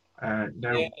now?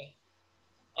 Yeah.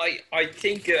 I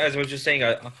think, as I was just saying,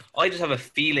 I just have a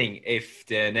feeling if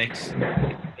the next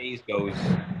days goes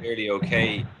fairly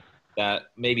okay, that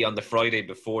maybe on the Friday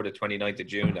before the 29th of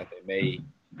June that they may.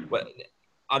 Well,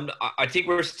 I think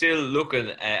we're still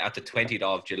looking at the 20th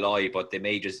of July, but they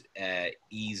may just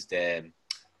ease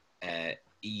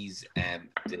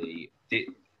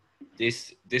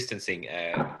this distancing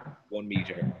 1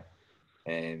 meter.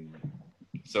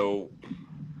 So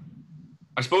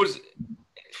I suppose,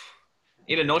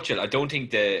 in a nutshell, I don't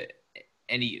think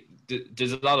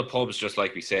there's a lot of pubs, just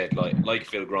like we said, like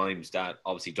Phil Grimes, that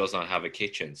obviously does not have a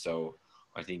kitchen. So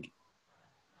I think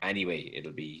anyway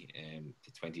it'll be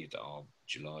the 20th of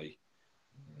July.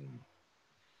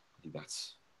 I think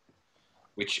that's,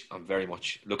 which I'm very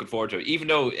much looking forward to. Even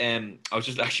though I was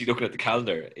just actually looking at the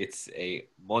calendar, it's a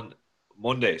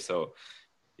Monday, so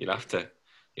you'll have to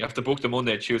book the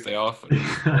Monday and Tuesday off.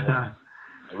 A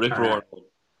rip roar.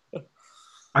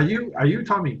 Are you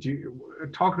Tommy?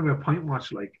 Talking about Pint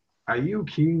Watch, like, are you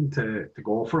keen to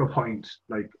go for a pint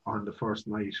like on the first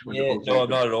night? No,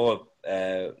 not at all.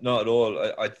 Not at all.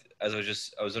 I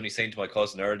was only saying to my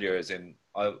cousin earlier, as in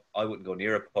I wouldn't go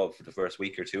near a pub for the first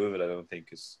week or two of it. I don't think,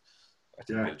 because I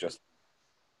think it'll just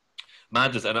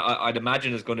madness, and I'd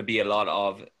imagine there's going to be a lot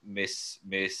of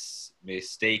mistakes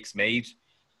made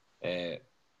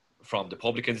from the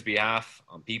publicans' behalf,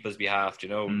 on people's behalf.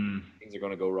 Things are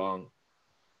going to go wrong.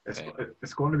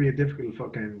 It's going to be a difficult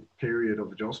fucking period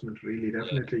of adjustment, really,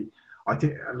 definitely. Yeah. I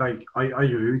think, like, I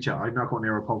agree with you. I'm not going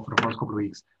near a pub for the first couple of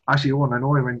weeks. Actually, Owen, I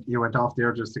know you went off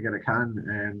there just to get a can,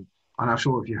 and I'm not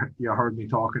sure if you heard me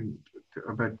talking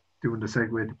about doing the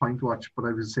segue to Pint Watch, but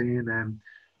I was saying,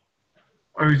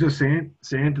 I was just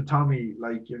saying to Tommy,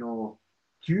 like, do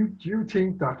you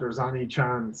think that there's any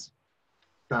chance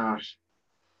that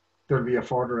there'll be a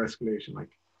further escalation,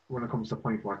 like, when it comes to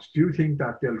Pint Watch? Do you think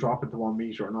that they'll drop it to 1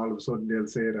 meter and all of a sudden they'll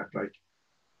say that, like,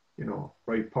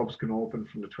 right, pubs can open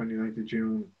from the 29th of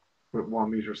June with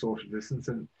 1 meter social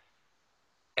distancing?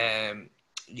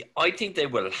 I think they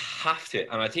will have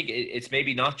to, and I think it's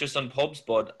maybe not just on pubs,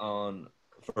 but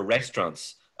for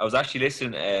restaurants. I was actually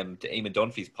listening to Eamon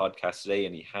Dunphy's podcast today,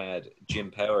 and he had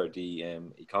Jim Power, the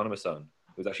economist, on,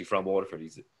 who's actually from Waterford.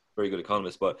 He's a very good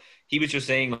economist, but he was just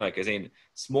saying, like, as in,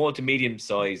 small to medium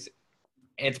size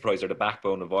enterprise are the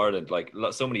backbone of Ireland, like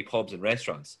so many pubs and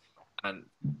restaurants, and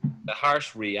the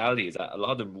harsh reality is that a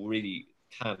lot of them really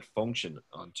can't function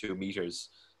on 2 meters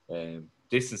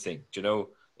distancing.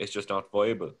 It's just not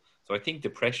viable. So I think the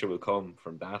pressure will come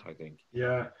from that, I think.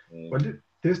 Yeah. Well,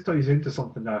 this ties into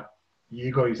something that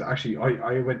you guys actually,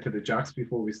 I went to the Jacks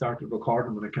before we started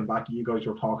recording. When I came back, you guys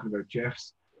were talking about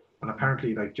Jeff's, and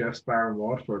apparently, like, Jeff's Bar in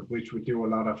Waterford, which would do a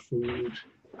lot of food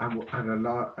and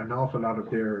an awful lot of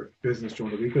their business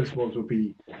during the week, I suppose, would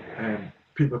be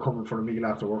people coming for a meal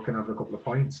after work and having a couple of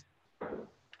pints.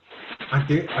 And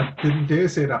didn't they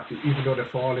say that even though they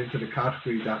fall into the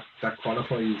category that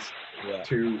qualifies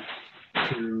to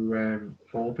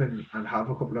open and have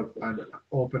a couple of, and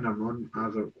open and run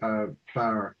as a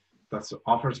bar that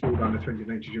offers food on the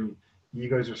 29th of June, you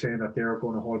guys are saying that they're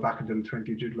going to hold back until the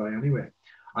 20th of July anyway.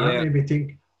 And that made me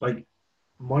think, like,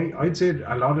 I'd say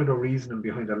a lot of the reasoning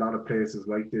behind a lot of places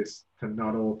like this to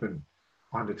not open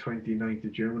on the 29th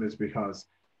of June is because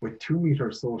with 2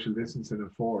 meters social distancing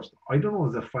enforced, I don't know,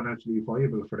 is it financially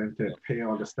viable for them to pay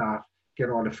all the staff, get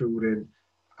all the food in,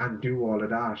 and do all of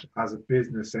that as a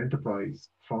business enterprise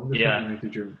from the 29th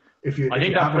of June. If you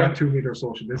have that 2 meter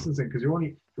social distancing, because you're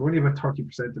only about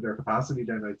 30% of their capacity,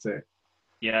 then I'd say.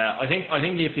 Yeah, I think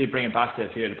if you bring it back to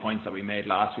a few of the points that we made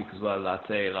last week as well, that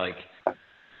say, like,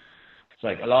 it's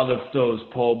like a lot of those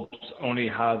pubs only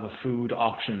have a food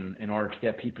option in order to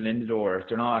get people in the door.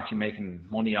 They're not actually making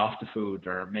money off the food.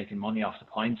 They're making money off the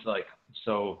pints. Like,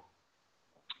 so,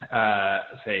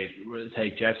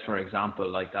 take Jeff's for example,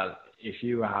 like that. If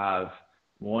you have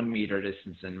 1 meter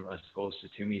distancing as opposed to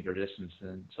 2 meter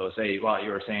distancing, so say what you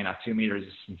were saying at 2 meter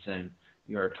distancing,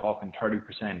 you're talking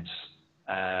 30%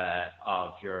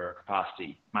 of your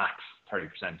capacity, max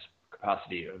 30%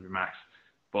 capacity of your max.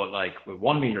 But like with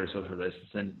 1 meter social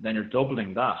distance, then you're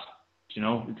doubling that.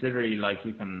 It's literally like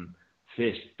you can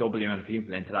fit double the amount of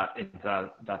people into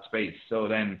that space. So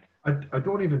then I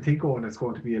don't even think, Owen, it's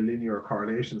going to be a linear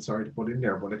correlation, sorry to put in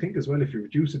there, but I think as well, if you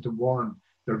reduce it to 1,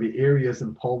 there'll be areas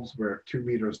in pubs where 2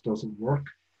 meters doesn't work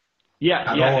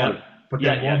at all. But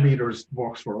then 1 meters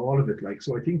works for all of it. Like,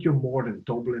 so I think you're more than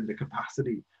doubling the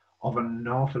capacity of an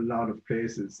awful lot of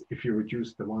places if you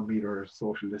reduce the 1 meter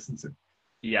social distancing.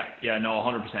 Yeah, no,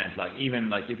 100%. Like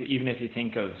even if you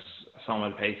think of some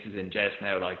of the places in Jet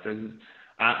now, like there's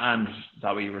and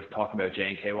that we were talking about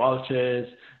J&K Walsh's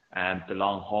and the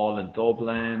Long Hall in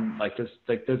Dublin,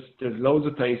 there's loads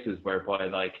of places whereby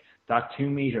like that 2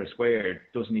 meter squared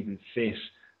doesn't even fit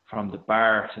from the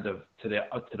bar to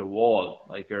the wall.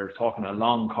 Like you're talking a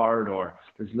long corridor.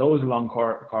 There's loads of long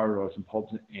corridors and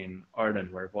pubs in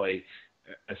Ireland whereby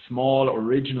a small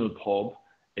original pub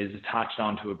is attached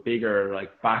onto a bigger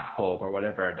like back pub or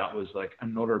whatever that was like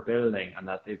another building, and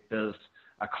that they've built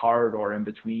a corridor in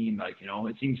between. Like, you know,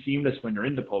 it seems seamless when you're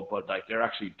in the pub, but like they're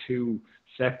actually 2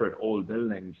 separate old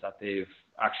buildings that they've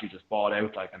actually just bought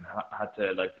out, like, and had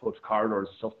to like put corridors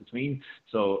and stuff between.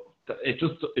 So it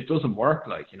doesn't work,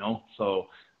 like, you know. So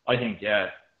I think,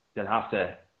 yeah, they'll have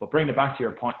to. But bring it back to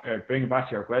your point, or bring it back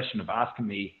to your question of asking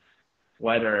me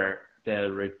whether they'll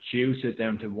reduce it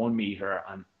down to 1 meter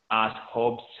and ask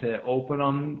pubs to open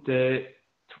on the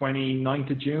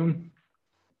 29th of June.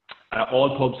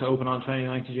 All pubs to open on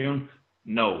 29th of June?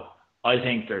 No. I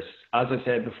think there's, as I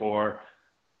said before,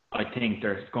 I think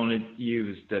they're going to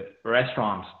use the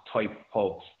restaurant type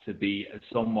pubs to be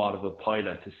somewhat of a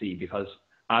pilot to see, because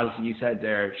as you said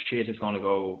there, shit is going to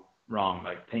go wrong.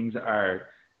 Like things are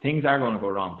going to go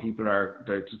wrong.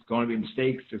 There's just going to be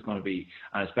mistakes. And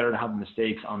it's better to have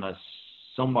mistakes on a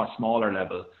somewhat smaller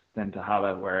level than to have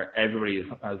it where everybody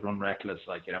has run reckless,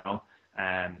 like, you know.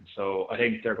 And so I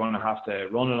think they're going to have to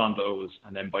run it on those,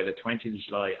 and then by the 20th of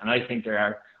July, and I think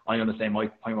I'm going to say my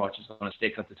Pint Watch is going to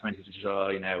stick at the 20th of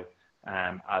July now,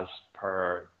 as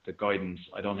per the guidance.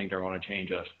 I don't think they're going to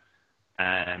change it.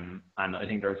 And I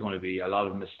think there's going to be a lot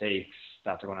of mistakes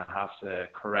that they're going to have to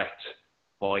correct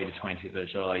by the 20th of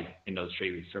July in those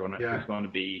 3 weeks. There's going to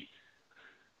be,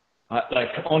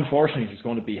 unfortunately, there's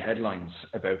going to be headlines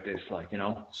about this, like, you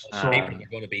know. So people are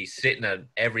going to be sitting at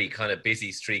every kind of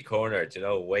busy street corner, you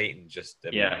know, waiting just. I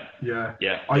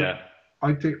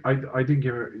think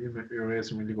you're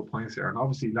raising really good points there. And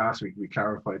obviously, last week we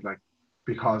clarified, like,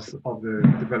 because of the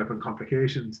developing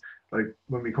complications, like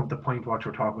when we come to Pint Watch,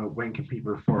 we're talking about when can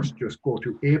people first just go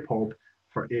to a pub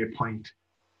for a pint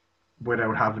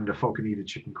without having to fucking eat a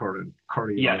chicken curry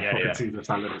or Caesar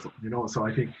salad or something, you know. So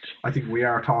I think we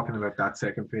are talking about that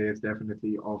second phase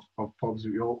definitely of pubs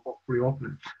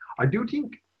reopening. I do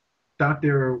think that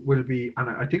there will be,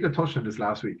 and I think I touched on this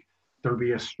last week, there will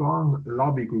be a strong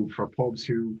lobby group for pubs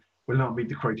who will not meet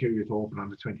the criteria to open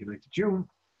on the 29th of June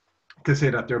to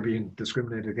say that they're being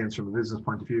discriminated against from a business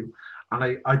point of view.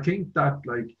 And I think that,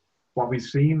 like, what we've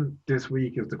seen this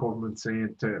week is the government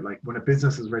saying to, like, when a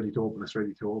business is ready to open, it's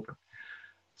ready to open.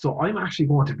 So I'm actually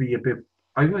going to be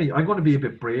I'm going to be a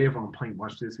bit brave on Pint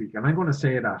Watch this week, and I'm going to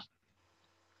say that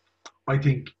I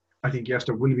think yes,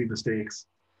 there will be mistakes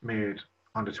made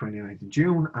on the 29th of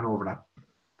June and over that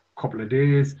couple of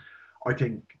days. I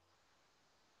think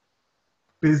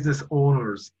business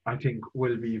owners,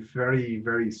 will be very,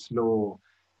 very slow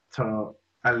to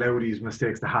allow these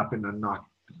mistakes to happen and not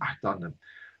act on them.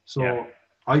 So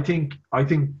I think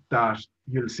that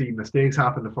you'll see mistakes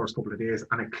happen the first couple of days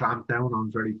and it clamped down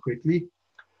on very quickly.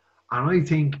 And I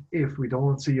think if we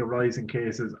don't see a rise in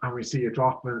cases and we see a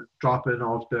dropping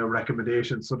of the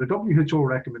recommendations, so the WHO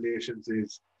recommendations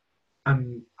is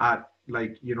at,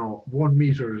 like, you know, 1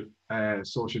 meter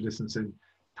social distancing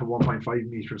to 1.5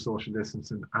 meter social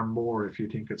distancing and more if you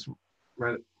think it's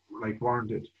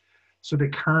warranted. So they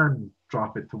can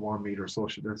drop it to 1 meter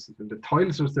social distancing. The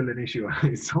toilets are still an issue.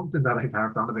 It's something that I've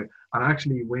harped on about. And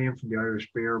actually, Wayne from the Irish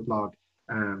Beer blog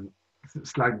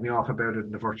slagged me off about it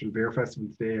in the Virtual Beer Festival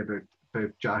today about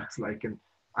Jack's, like,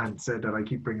 and said that I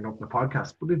keep bringing up in the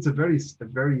podcast. But it's a very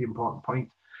important point.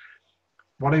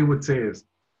 What I would say is,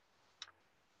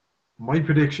 my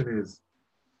prediction is,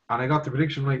 and I got the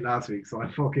prediction right last week, so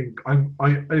I'm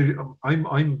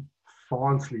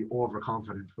falsely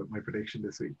overconfident with my prediction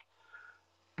this week.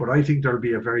 But I think there'll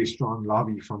be a very strong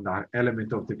lobby from that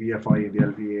element of the BFI and the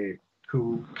LVA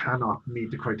who cannot meet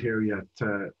the criteria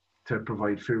to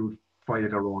provide food via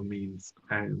their own means.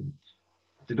 And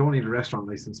they don't need a restaurant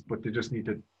license, but they just need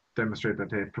to demonstrate that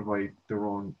they provide their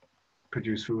own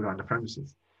produced food on the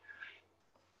premises.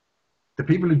 The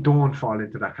people who don't fall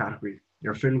into that category,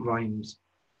 your Phil Grimes,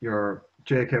 your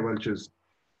J.K. Welch's,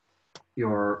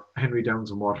 your Henry Downs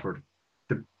and Waterford,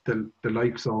 the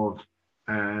likes of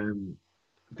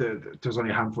there's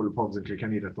only a handful of pubs in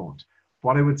Kilkenny that don't.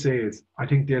 What I would say is, I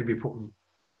think they'll be putting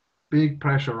big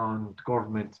pressure on the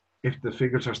government if the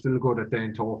figures are still good at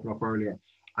then to open up earlier.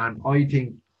 And I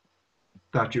think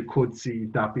that you could see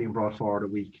that being brought forward a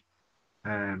week.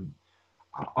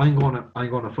 I'm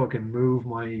gonna fucking move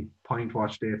my point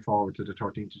watch date forward to the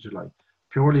 13th of July,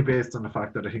 purely based on the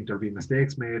fact that I think there'll be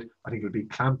mistakes made. I think it'll be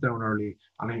clamped down early.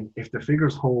 I mean, if the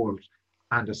figures hold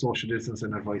and the social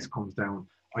distancing advice comes down,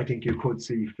 I think you could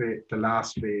see the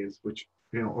last phase, which,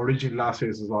 you know, originally last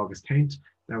phase was August 10th.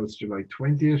 Now it's July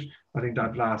 20th. I think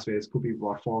that last phase could be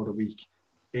brought forward a week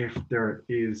if there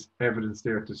is evidence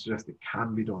there to suggest it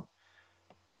can be done.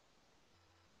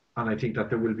 And I think that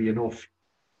there will be enough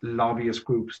lobbyist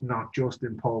groups, not just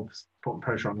in pubs, putting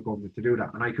pressure on the government to do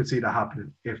that. And I could see that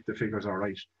happening if the figures are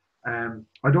right.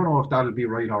 I don't know if that'll be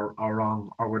right or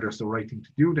wrong, or whether it's the right thing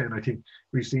to do then. I think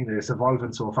we've seen it's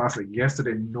evolving so fast. Like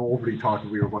yesterday, nobody thought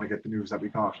we were going to get the news that we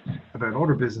got about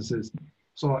other businesses.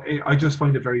 So I just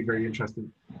find it very, very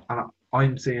interesting. And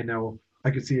I'm saying now, I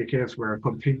could see a case where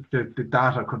the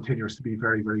data continues to be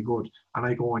very, very good. And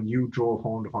I go on, you drove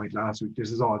home the point last week.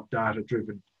 This is all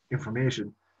data-driven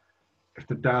information. If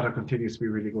the data continues to be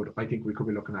really good, I think we could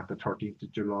be looking at the 13th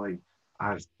of July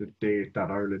as the date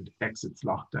that Ireland exits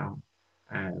lockdown,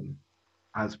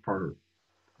 as per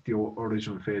the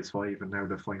original phase 5 and now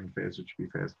the final phase, which would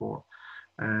be phase 4.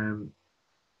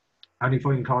 Any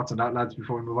final thoughts on that, lads,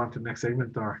 before we move on to the next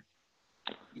segment? Or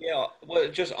yeah,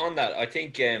 well, just on that, I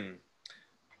think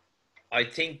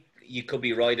you could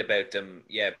be right about them.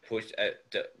 Yeah,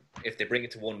 if they bring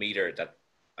it to 1 meter, that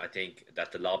I think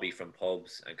that the lobby from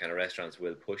pubs and kind of restaurants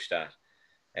will push that.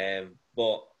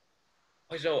 But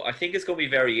I don't know. I think it's going to be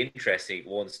very interesting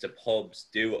once the pubs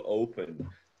do open.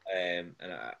 And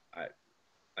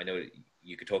I know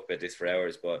you could talk about this for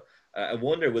hours, but I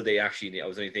wonder, will they actually? I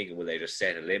was only thinking, will they just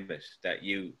set a limit that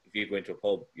if you go into a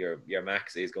pub, your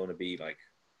max is going to be like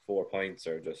 4 pints,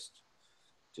 or just,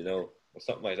 you know, or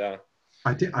something like that.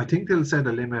 I think they'll set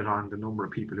a limit on the number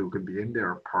of people who can be in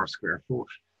there per square foot,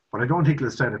 but I don't think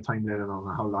they'll set a time limit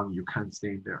on how long you can stay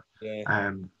in there.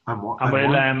 Yeah.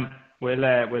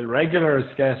 Will regulars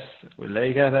will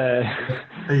they get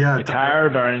a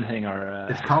card or anything, or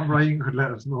if Tom Ryan could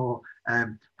let us know.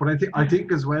 But I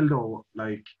think as well though,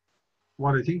 like,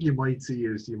 what I think you might see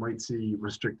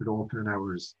restricted opening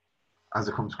hours as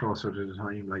it comes closer to the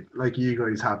time, like you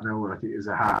guys have now. I think is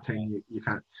a half 10. You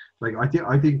can't, like, I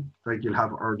think like you'll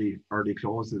have early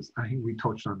closes. I think we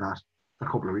touched on that a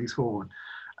couple of weeks ago.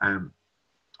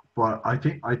 But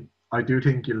I do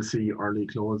think you'll see early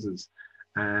closes.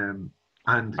 And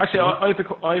actually,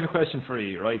 I have a question for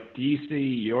you, right? Do you see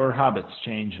your habits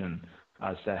changing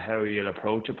as to how you'll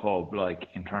approach a pub, like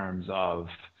in terms of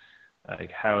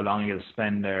like how long you'll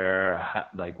spend there,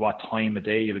 like what time of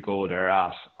day you'll go there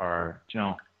at, or, you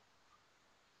know?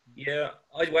 Yeah,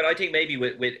 I think maybe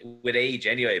with age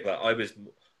anyway. But I was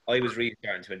really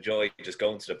starting to enjoy just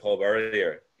going to the pub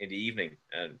earlier in the evening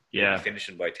and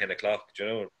finishing by 10 o'clock. You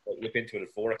know, whip into it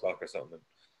at 4 o'clock or something.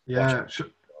 Yeah,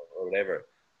 or whatever.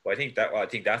 But I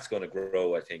think that's going to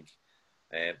grow. I think,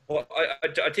 but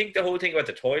I think the whole thing about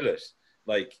the toilet,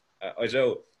 like, I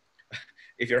know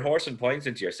if you're horsing points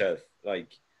into yourself,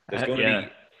 like, there's going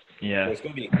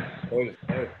to be toilet.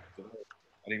 I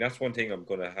think that's one thing I'm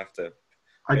going to have to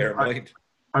bear in mind.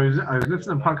 I was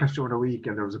listening to a podcast during the week,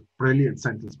 and there was a brilliant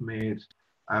sentence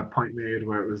point made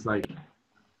where it was like,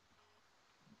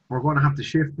 we're going to have to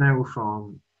shift now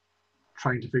from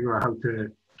trying to figure out how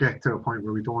to get to a point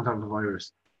where we don't have the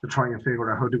virus to try and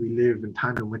figure out how do we live in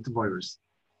tandem with the virus.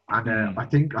 And I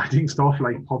think stuff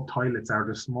like pub toilets are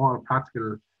the small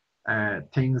practical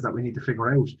things that we need to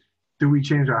figure out. Do we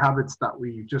change our habits that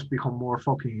we just become more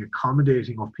fucking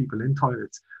accommodating of people in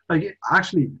toilets? Like,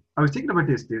 actually, I was thinking about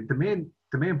this. The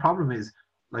main problem is,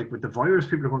 like, with the virus,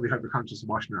 people are going to be hyper-conscious of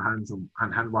washing their hands, and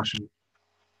hand washing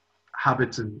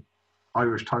habits in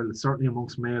Irish toilets, certainly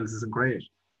amongst males, isn't great.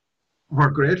 We're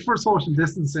great for social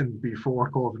distancing before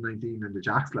COVID-19 and the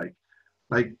jacks, like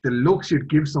the looks you'd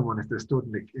give someone if they stood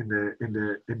in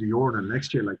the urinal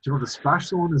next year. Like, you know, the splash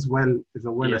zone is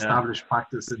a well established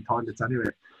practice in toilets anyway.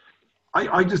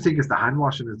 I just think it's the hand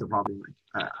washing is the problem.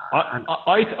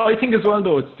 I think as well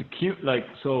though, it's the cute, like,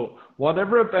 so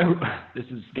whatever about this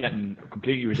is getting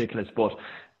completely ridiculous, but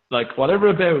like whatever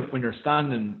about when you're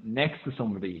standing next to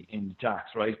somebody in the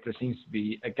jacks, right? There seems to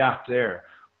be a gap there.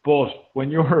 But when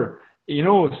you're, you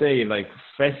know, say like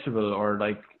festival or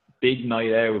like big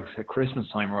night out at Christmas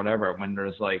time or whatever, when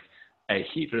there's like a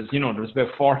heat, there's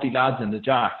about 40 lads in the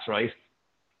jacks, right?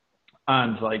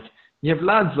 And like, you have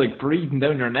lads like breathing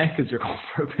down your neck as you're going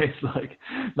for a piss, like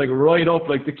right up,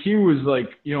 like the queue is like,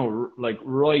 you know, like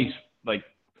right, like,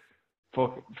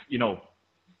 fuck, you know,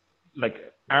 like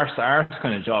arse to arse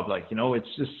kind of job, like, you know,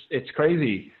 it's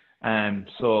crazy.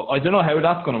 So I don't know how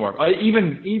that's going to work.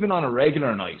 Even on a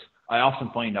regular night, I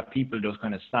often find that people just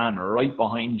kind of stand right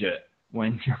behind you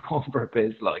when you're going for a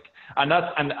piss, like, and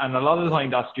a lot of the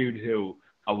time that's due to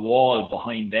a wall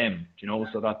behind them, you know,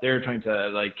 so that they're trying to,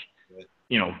 like,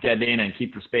 you know, get in and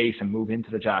keep the space and move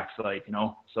into the jacks, like, you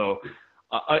know. So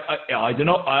I don't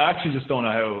know. I actually just don't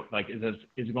know how, like, is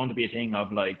it going to be a thing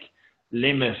of, like,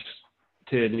 limit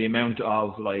to the amount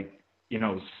of, like, you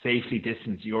know, safely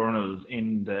distanced urinals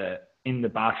in the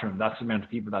bathroom? That's the amount of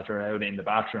people that are out in the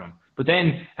bathroom. But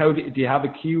then, how do you have a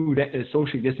queue, a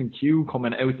socially distant queue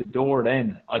coming out the door?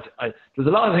 Then there's a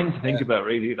lot of things to think about,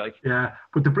 really. Like, yeah,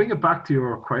 but to bring it back to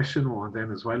your question one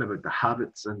then as well about the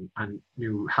habits and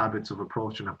new habits of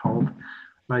approaching a pub,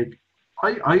 like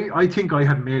I think I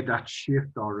had made that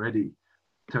shift already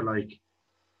to, like,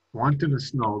 wanting a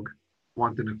snug,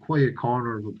 wanting a quiet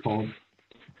corner of a pub,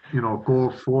 you know, go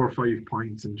 4 or 5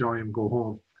 pints, enjoy and go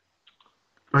home.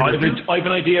 Like, I have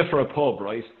an idea for a pub,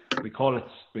 right? We call it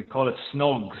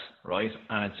Snugs, right?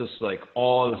 And it's just like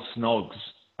all Snugs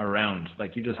around.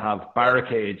 Like, you just have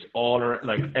barricades all around,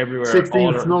 like, everywhere.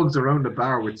 16 Snugs around the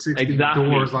bar with 16 exactly.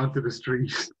 doors onto the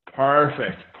street.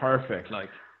 Perfect. Like,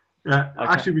 yeah,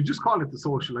 actually, we just call it the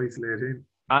social isolating.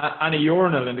 And a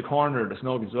urinal in the corner of the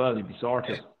Snug as well. You'd be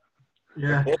sorted.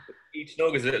 Yeah. Each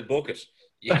Snug is a little bucket.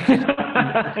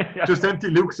 Yeah. Just empty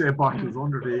Lucozade bottles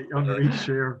under each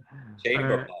chair.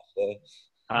 Chamber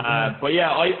pot. But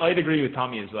yeah, I'd agree with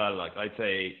Tommy as well. Like, I'd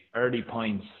say early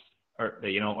pints, or,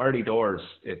 you know, early doors.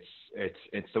 It's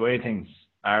the way things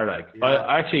are. Like, yeah.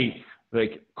 I actually,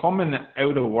 like, coming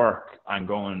out of work and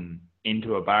going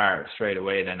into a bar straight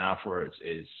away then afterwards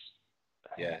is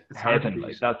heaven.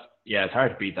 Like, it's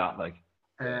hard to beat that. Like,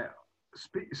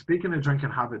 speaking of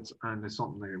drinking habits, and it's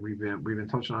something that we've been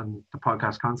touching on the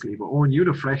podcast constantly, but Owen, you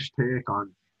had a fresh take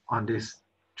on this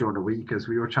during the week as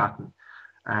we were chatting,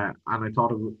 and I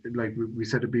thought we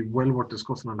said it'd be well worth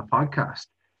discussing on the podcast.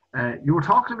 You were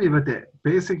talking to me about the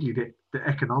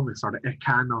economics or the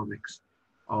economics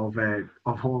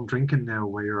of home drinking now,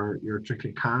 where you're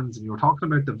drinking cans, and you were talking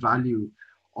about the value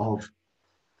of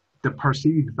the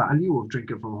perceived value of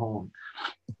drinking from home,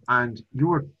 and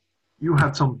you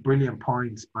had some brilliant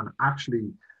points on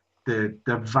actually the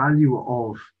value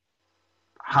of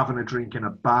having a drink in a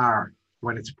bar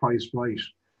when it's priced right.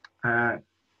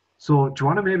 So do you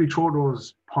want to maybe throw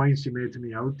those points you made to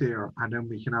me out there, and then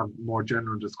we can have more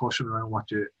general discussion around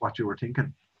what you were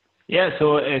thinking? Yeah,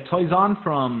 so it ties on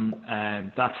from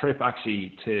that trip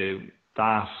actually to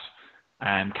that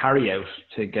carry out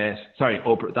to get,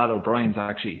 that O'Brien's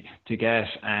actually, to get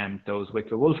those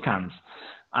Wicklow Wolf cans.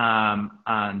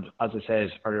 And as I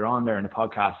said earlier on there in the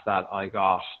podcast, that I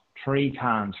got 3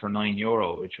 cans for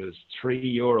 €9, which was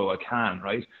 €3 a can,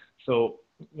 right? So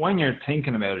when you're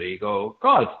thinking about it, you go,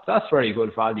 God, that's very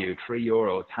good value,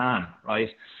 €3 a can, right?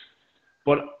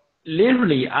 But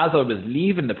literally, as I was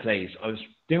leaving the place, I was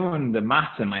doing the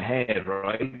maths in my head,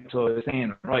 right? So I was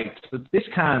saying, right, so these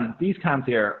cans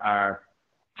here are,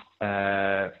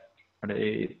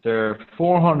 they're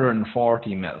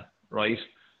 440 ml, right?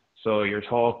 So you're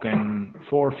talking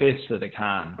 4/5 of the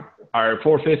can, or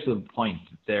 4/5 of the pint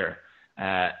there,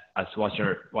 as what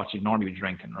you'd normally be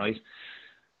drinking, right?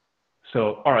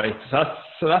 So, all right,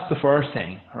 so that's the first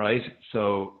thing, right?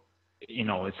 So, you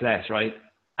know, it's less, right?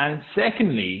 And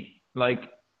secondly,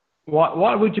 like,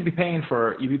 what would you be paying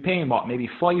for? You'd be paying what, maybe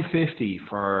 $5.50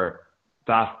 for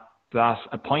that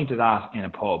a pint of that in a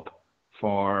pub,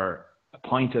 for a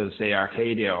pint of, say,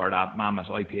 Arcadia or that Mammoth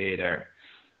IPA there.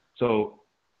 So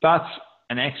that's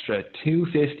an extra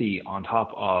 $2.50 on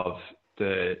top of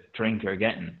the drink you're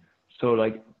getting. So,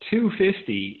 like,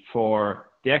 $2.50 for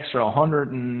the extra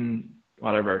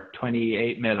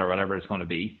 28 mil or whatever it's going to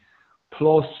be,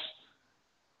 plus,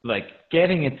 like,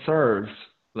 getting it served,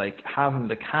 like, having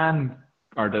the can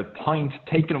or the pint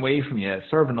taken away from you,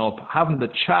 serving up, having the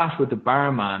chat with the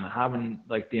barman, having,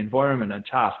 like, the environment and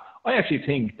chat. I actually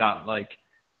think that, like,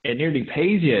 it nearly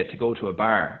pays you to go to a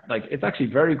bar. Like, it's actually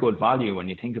very good value when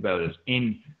you think about it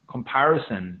in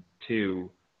comparison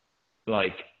to,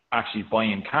 like, actually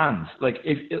buying cans. Like,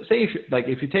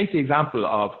 if you take the example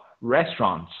of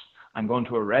restaurants and going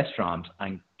to a restaurant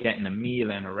and getting a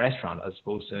meal in a restaurant as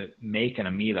opposed to making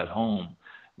a meal at home,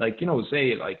 like, you know,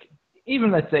 say, like,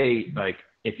 even let's say, like,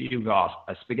 if you got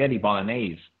a spaghetti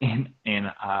bolognese in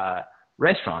a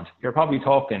restaurant, you're probably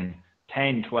talking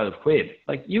 10, 12 quid.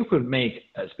 Like, you could make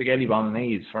a spaghetti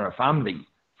bolognese for a family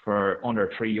for under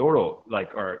 €3,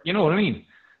 like, or, you know what I mean?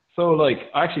 So, like,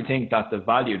 I actually think that the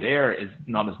value there is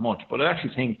not as much, but I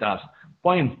actually think that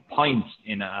buying pints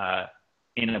in a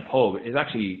pub is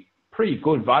actually pretty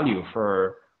good value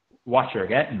for what you're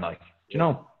getting, like, you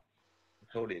know? I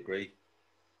totally agree.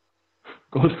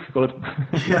 Good.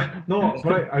 Yeah, no,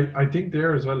 but I think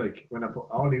there as well, like when I put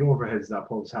all the overheads that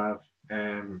pubs have,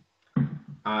 and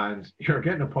you're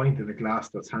getting a pint in a glass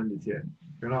that's handed to you.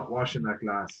 You're not washing that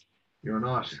glass. You're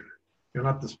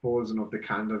not disposing of the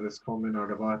can that is coming or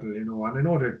the bottle, you know. And I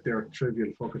know that they're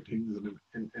trivial fucking things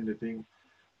in the thing,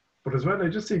 but as well, I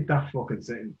just think that fucking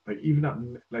thing, like even that,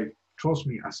 like trust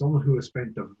me, as someone who has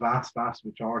spent the vast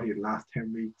majority of the last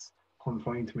 10 weeks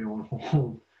confined to my own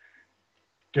home,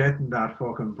 getting that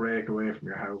fucking break away from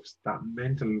your house, that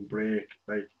mental break,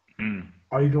 like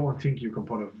I don't think you can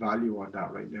put a value on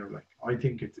that right now. Like I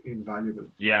think it's invaluable.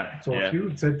 Yeah. So if you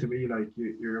had said to me like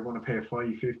you're going to pay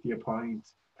 $5.50 a pint,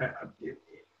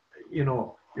 you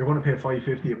know, you're going to pay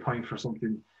 $5.50 a pint for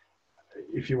something.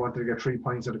 If you wanted to get 3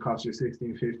 pints at a cost you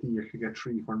 $16.50, you could get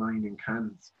 3 for 9 in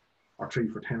cans, or 3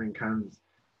 for 10 in cans.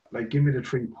 Like give me the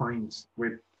 3 pints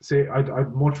with, say,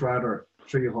 I'd much rather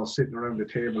 3 of us sitting around the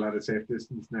table at a safe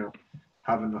distance now,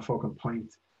 having a fucking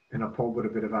pint in a pub with a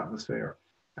bit of atmosphere.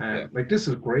 Like this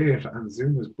is great, and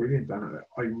Zoom is brilliant, and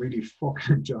I'm really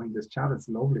fucking enjoying this chat. It's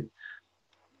lovely,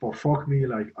 but fuck me,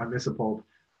 like I miss a pub,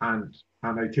 and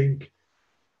I think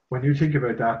when you think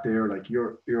about that, there, like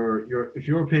you're if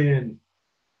you're paying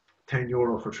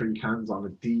 €10 for 3 cans on a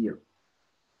deal,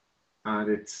 and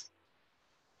it's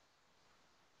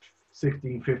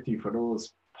 $16.50 for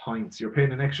those pints, you're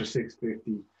paying an extra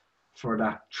 $6.50 for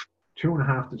that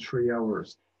 2.5 to 3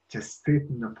 hours to sit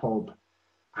in a pub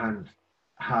and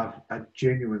have a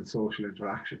genuine social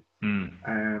interaction.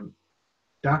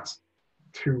 That's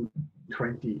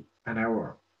 $2.20 an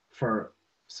hour for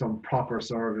some proper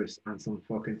service and some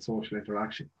fucking social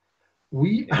interaction.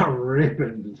 We are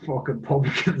ripping fucking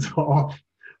publicans off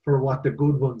for what the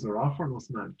good ones are offering us,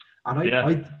 man.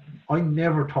 And I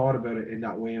never thought about it in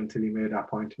that way until you made that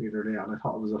point to me the other day, and I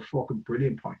thought it was a fucking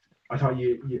brilliant point. I thought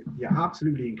you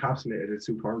absolutely encapsulated it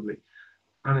superbly,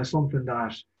 and it's something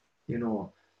that, you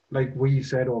know, like we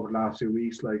said over the last 2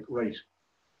 weeks, like, right,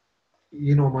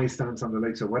 you know my stance on the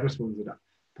likes of Wetherspoons and that.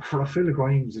 But for a Phil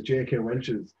Grimes, a J.K.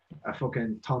 Welch's, a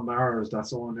fucking Tom Mars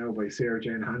that's on now by Sarah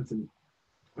Jane Hansen,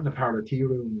 and the Parlour Tea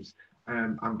Rooms,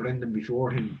 and Brendan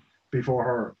before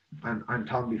her, and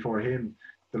Tom before him,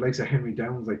 the likes of Henry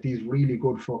Downs, like these really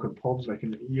good fucking pubs, like,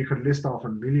 and you could list off a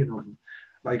million of them.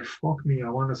 Like, fuck me, I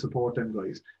want to support them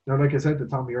guys. Now, like I said to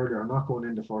Tommy earlier, I'm not going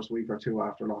in the first week or two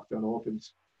after lockdown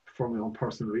opens for my own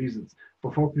personal reasons.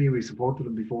 But fuck me, we supported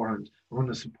them beforehand. We're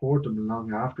going to support them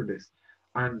long after this.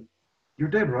 And you're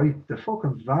dead right. The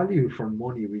fucking value for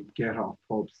money we get off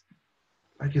pubs,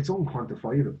 like, it's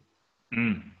unquantifiable.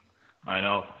 I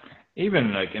know.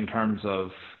 Even like in terms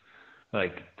of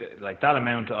like that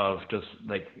amount of just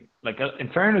like in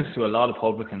fairness to a lot of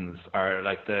publicans, are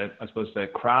like the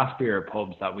craft beer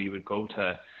pubs that we would go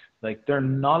to, like their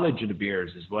knowledge of the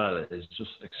beers as well is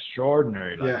just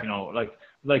extraordinary. Like, you know,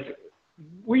 like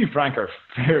we've drank our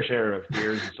fair share of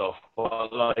beers and stuff,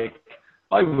 but like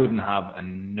I wouldn't have a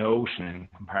notion in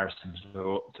comparison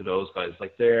to those guys.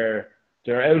 Like they're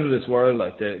out of this world.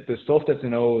 Like the stuff that they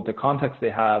know, the context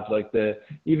they have, like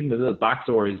even the little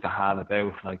backstories they have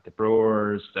about like the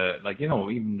brewers,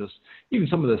 even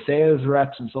some of the sales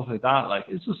reps and stuff like that. Like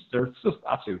they're just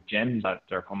absolute gems that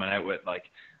they're coming out with. Like,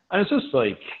 and it's just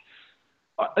like,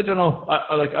 I don't know.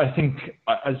 I think,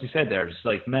 as you said, there's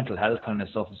like mental health kind of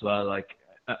stuff as well. Like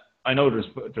I know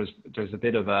there's a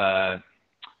bit of a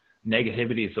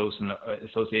negativity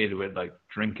associated with like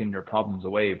drinking your problems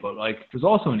away, but like there's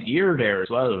also an ear there as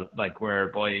well, like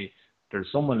whereby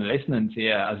there's someone listening to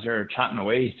you as you're chatting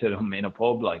away to them in a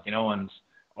pub, like, you know, and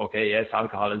okay, yes,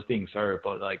 alcohol is being served,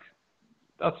 but like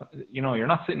that's, you know, you're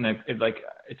not sitting like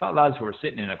it's not lads who are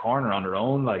sitting in a corner on their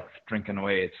own like drinking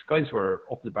away. It's guys who are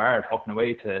up the bar talking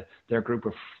away to their group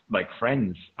of like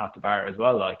friends at the bar as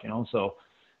well, like, you know. So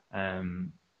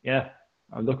yeah,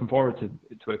 I'm looking forward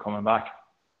to it coming back.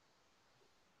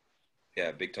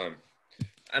 Yeah, big time.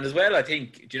 And as well, I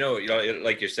think, you know,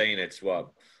 like you're saying, it's what,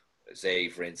 say,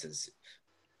 for instance,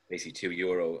 basically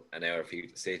 €2 an hour for you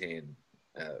to sit in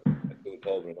a good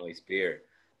pub and a nice beer.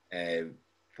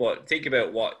 But think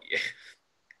about what,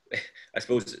 I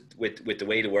suppose, with the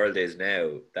way the world is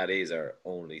now, that is our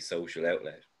only social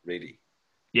outlet, really.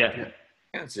 Yeah. You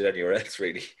can't sit anywhere else,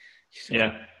 really. You know?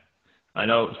 Yeah, I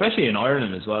know, especially in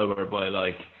Ireland as well, whereby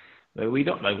like we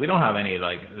don't have any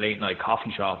like late night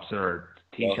coffee shops or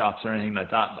tea shops or anything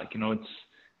like that. Like, you know, it's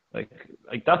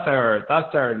like that's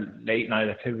our late night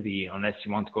activity, unless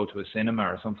you want to go to a cinema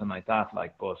or something like that.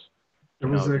 Like, but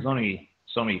there's only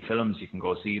so many films you can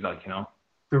go see. Like, you know,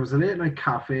 there was a late night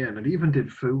cafe, and it even did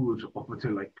food up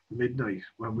until like midnight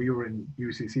when we were in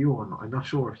UCC one. I'm not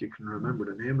sure if you can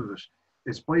remember the name of it.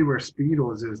 it's by where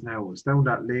Speedos is now. It's down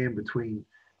that lane between,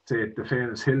 say, the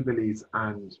famous Hillbillies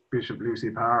and Bishop Lucy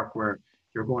Park, where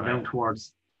you're going down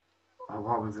towards,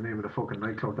 what was the name of the fucking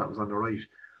nightclub that was on the right?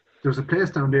 There's a place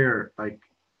down there like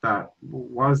that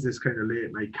was this kind of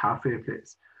late night cafe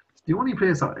place. It's the only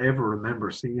place I ever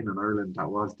remember seeing in Ireland that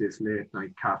was this late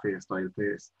night cafe style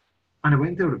place. And it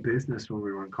went out of business when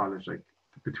we were in college, like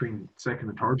between second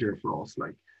and third year for us.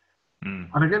 Like,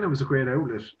 and again, it was a great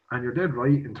outlet. And you're dead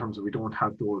right in terms of we don't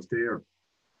have those there.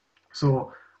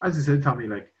 So as you said, Tommy,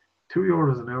 like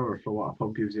 €2 an hour for what a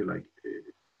pub gives you, like,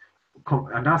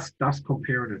 and that's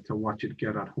comparing it to what you'd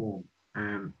get at home.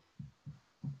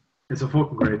 It's a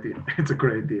fucking great deal. It's a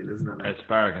great deal, isn't it? Like, it's a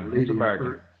bargain. Really, it's a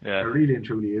bargain. Yeah. It really and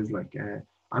truly is. Like,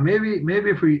 and maybe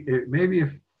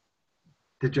if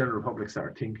the general public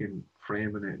start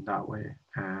framing it in that way,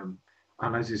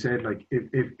 and as you said, like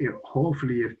if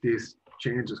hopefully if this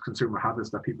changes consumer habits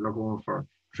that people are going for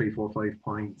 3, 4, 5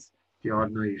 pints the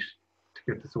odd night to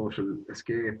get the social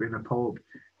escape in a pub,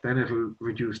 then it'll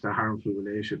reduce the harmful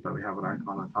relationship that we have with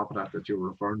alcohol on top of that you were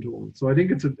referring to. And so I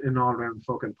think it's an all-round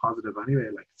fucking positive anyway.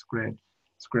 Like, it's great.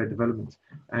 It's great development.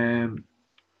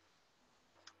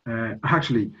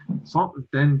 Actually,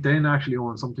 then actually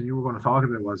on something you were going to talk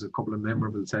about was a couple of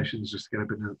memorable sessions just to get a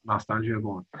bit of nostalgia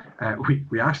going.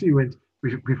 We actually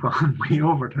we've gone way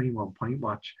over time on Pint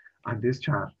Watch and this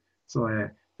chat. So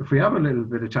if we have a little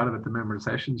bit of chat about the memorable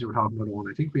sessions you were talking about,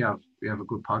 I think we have a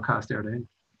good podcast there then.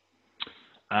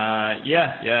 I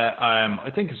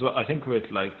think as well. I think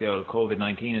with like the old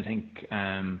COVID-19, I think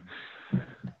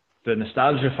the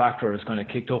nostalgia factor is kind of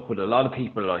kicked up with a lot of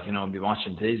people, like, you know, be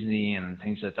watching Disney and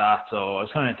things like that. So I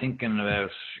was kind of thinking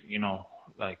about, you know,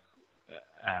 like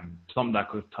something that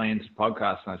could tie into the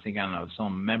podcast, and I was thinking of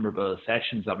some memorable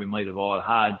sessions that we might have all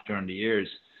had during the years.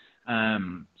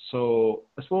 So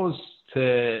I suppose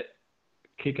to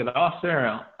kick it off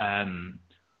there,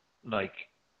 like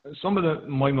some of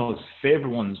my most favorite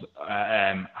ones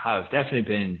have definitely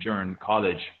been during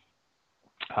college.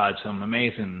 Had some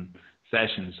amazing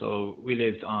sessions. So we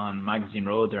lived on Magazine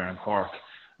Road there in Cork,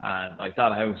 and like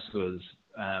that house was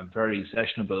very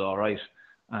sessionable, all right.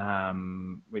 We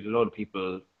had a lot of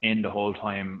people in the whole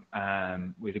time.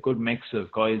 We had a good mix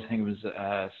of guys. I think it was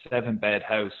a 7-bed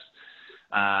house,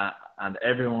 and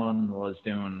everyone was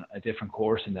doing a different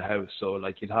course in the house. So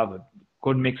like you'd have a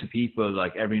good mix of people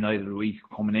like every night of the week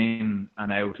coming in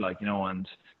and out, like, you know, and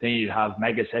then you'd have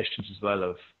mega sessions as well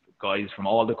of guys from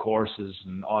all the courses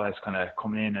and all that's kind of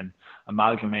coming in and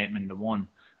amalgamating into one.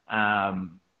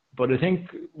 But I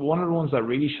think one of the ones that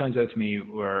really shines out to me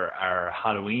were our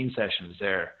Halloween sessions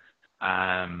there.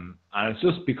 And it's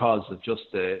just because of just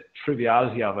the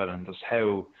triviality of it and just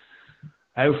how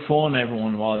fun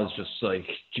everyone was. Just like,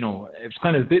 you know, it's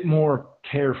kind of a bit more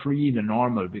carefree than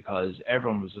normal because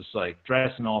everyone was just like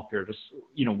dressing up here, just,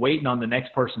 you know, waiting on the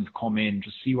next person to come in,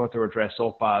 just see what they were dressed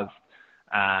up as.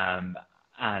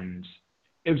 And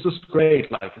it was just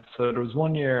great. Like, so there was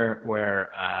one year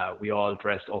where we all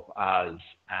dressed up as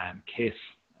Kiss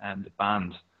and the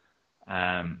band,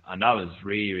 and that was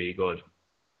really, really good.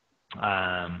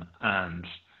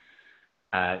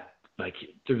 Like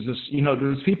there was this, you know, there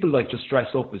was people like just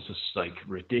dressed up as just like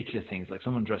ridiculous things. Like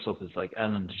someone dressed up as like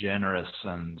Ellen DeGeneres,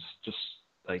 and just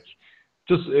it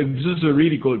was just a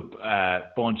really good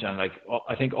bunch. And like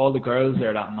I think all the girls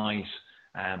there that night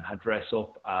had dressed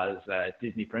up as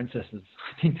Disney princesses.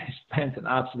 I think they spent an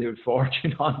absolute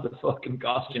fortune on the fucking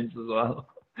costumes as well,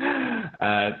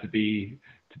 to be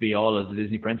all of the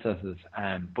Disney princesses.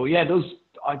 But yeah, those,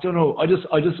 I don't know, I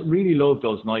just really love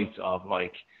those nights of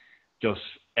like just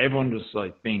everyone just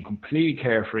like being completely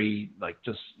carefree, like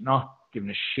just not giving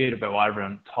a shit about what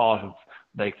everyone thought of.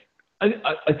 Like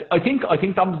I think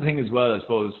that was the thing as well, I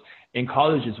suppose, in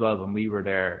college as well. When we were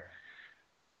there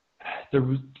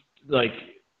was like,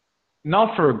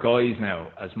 not for guys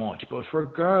now as much, but for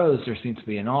girls there seemed to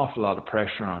be an awful lot of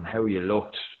pressure on how you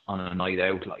looked on a night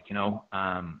out, like, you know,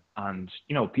 and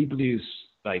you know, people use,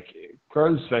 like,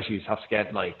 girls especially have to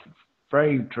get like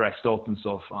very dressed up and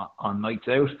stuff on nights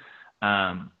out,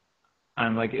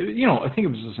 and like, you know, I think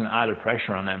it was just an added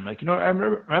pressure on them. Like, you know, I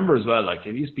remember as well, like,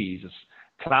 it used to be this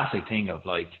classic thing of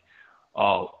like,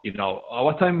 oh, you know,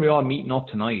 what time are we all meeting up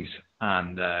tonight?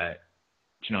 And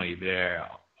you know, you'd be there,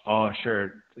 oh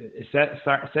sure,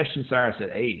 session starts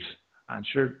at 8, and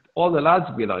sure, all the lads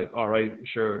would be like, all right,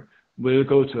 sure, we'll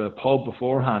go to a pub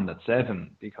beforehand at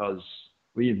 7 because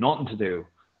we have nothing to do.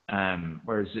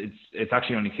 Whereas it's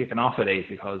actually only kicking off at 8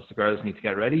 because the girls need to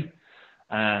get ready.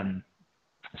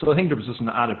 So I think there was just an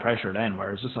added pressure then,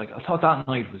 where it's just like, I thought that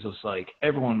night was just like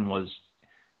everyone was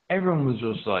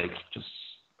just like,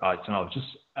 I don't know, just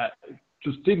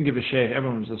just didn't give a shit.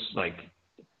 Everyone was just like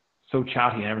so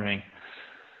chatty and everything.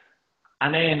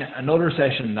 And then another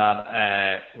session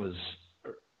that was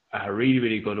a really,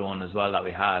 really good one as well that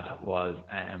we had was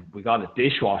we got a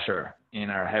dishwasher in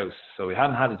our house. So we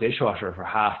hadn't had a dishwasher for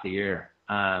half the year.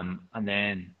 And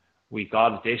then we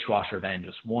got a dishwasher then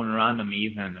just one random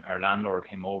evening. Our landlord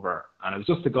came over, and it was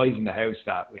just the guys in the house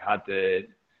that we had the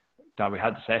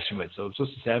session with. So it was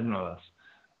just the 7 of us.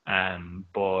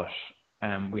 But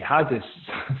we had this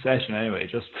session anyway,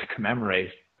 just to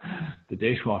commemorate the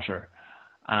dishwasher.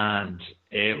 And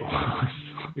it was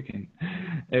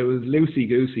loosey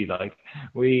goosey. Like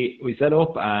we set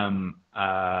up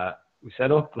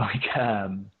like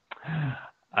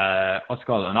what's it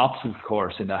called, an obstacle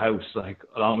course in the house. Like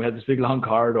we had this big long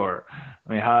corridor,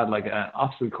 and we had like an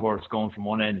obstacle course going from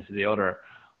one end to the other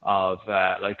of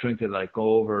like trying to like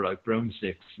go over like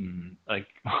broomsticks and like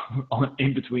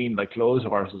in between like clothes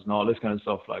horses and all this kind of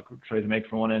stuff. Like try to make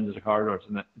from one end of the corridor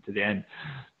to the end.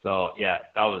 So yeah,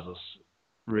 that was just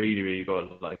really, really good.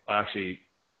 Like I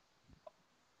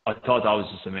thought that was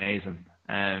just amazing.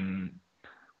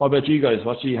 What about you guys?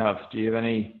 What do you have? Do you have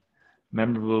any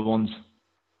memorable ones?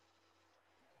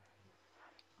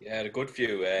 Yeah, a good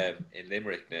few in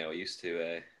Limerick now. I used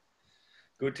to.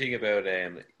 Good thing about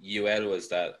UL was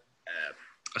that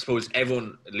I suppose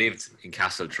everyone lived in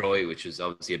Castletroy, which is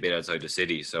obviously a bit outside the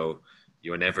city. So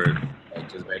you were never like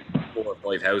there's about 4 or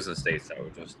 5 housing estates that were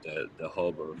just the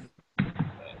hub of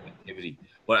activity.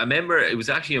 But I remember it was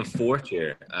actually in 4th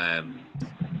year.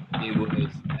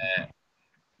 It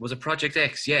was a Project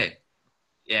X, yeah.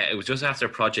 It was just after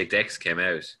Project X came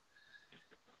out.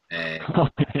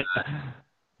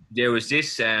 There was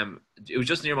this. It was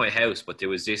just near my house, but there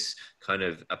was this kind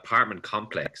of apartment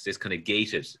complex, this kind of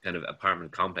gated kind of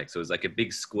apartment complex. So it was like a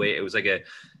big square. It was like a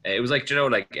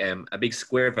big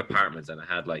square of apartments, and it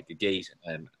had like a gate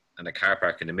and a car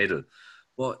park in the middle.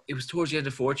 But it was towards the end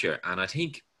of 4th year, and I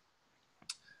think,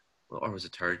 or was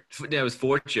it 3rd? No, it was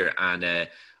 4th year, and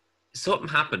something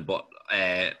happened, but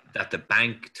that the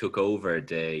bank took over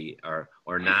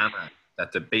or NAMA.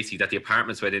 That the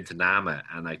apartments went into NAMA,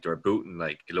 and like they were booting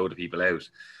like a load of people out.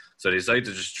 So they decided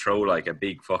to just throw like a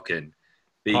big Project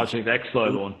X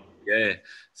style one. Yeah.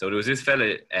 So there was this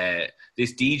fella,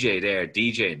 this DJ there,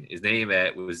 DJing. His name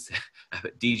was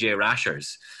DJ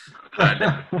Rashers. And,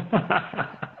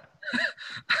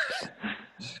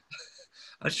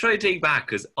 I was trying to think back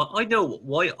because I know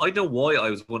why I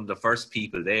was one of the first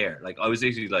people there. Like I was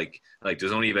literally like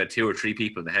there's only about 2 or 3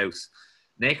 people in the house.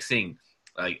 Next thing,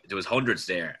 like there was hundreds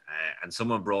there, and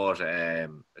someone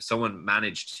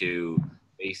managed to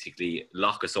basically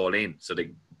lock us all in, so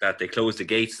that they closed the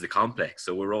gates to the complex,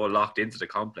 so we're all locked into the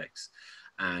complex,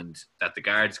 and that the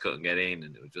guards couldn't get in,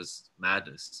 and it was just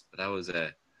madness. But that was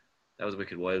a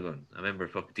wicked wild one. I remember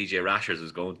fucking DJ Rashers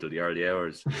was going till the early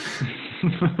hours,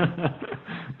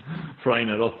 frying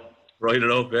it up,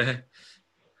 yeah.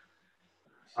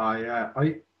 Yeah.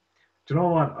 Do you know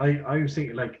what? I was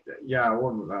thinking, like,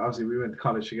 obviously we went to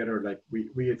college together. Like,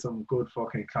 we had some good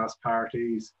fucking class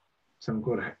parties,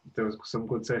 there was some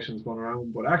good sessions going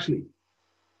around. But actually,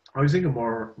 I was thinking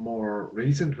more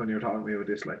recent when you were talking to me about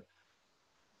this. Like,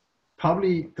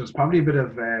 there's probably a bit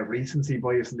of recency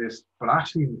bias in this, but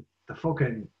actually,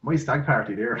 my stag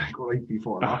party there, like right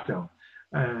before lockdown,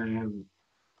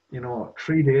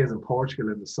 3 days in Portugal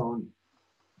in the sun,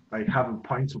 like having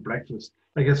pints for breakfast.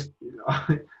 Like it's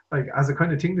like as a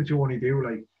kind of thing that you only do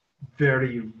like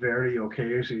very, very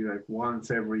occasionally, like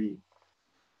once every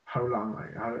how long,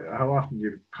 like how often do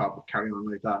you carry on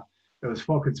like that? It was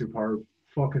fucking superb,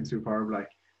 like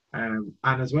and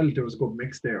as well there was a good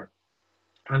mix there.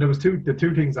 And there was the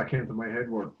two things that came to my head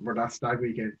were that stag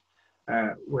weekend,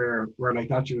 where like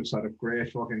that you just had a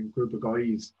great fucking group of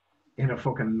guys in a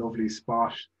fucking lovely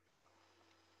spot,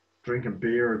 drinking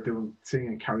beer,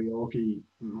 singing karaoke,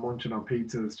 munching on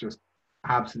pizzas, just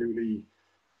absolutely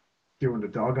doing the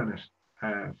dog on it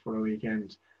for a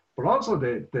weekend. But also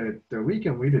the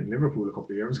weekend we did in Liverpool a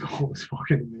couple of years ago was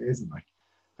fucking amazing. Like,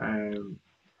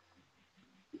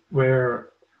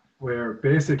 where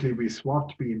basically we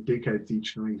swapped being dickheads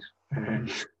each night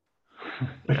and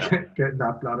getting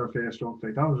that bladder face drunk.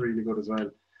 Like that was really good as well.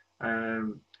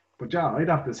 But yeah, I'd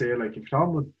have to say, like, if you're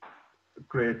talking about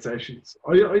great sessions,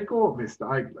 I'd go with my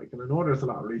stag, like, and I know there's a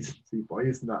lot of recency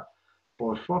bias in that,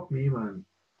 but fuck me, man,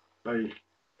 like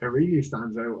it really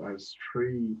stands out as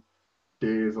 3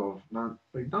 days of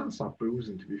non-stop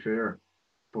boozing, to be fair,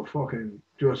 but fucking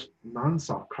just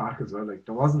non-stop crack as well. Like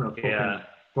there wasn't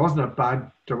a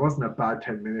bad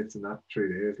 10 minutes in that 3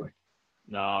 days. Like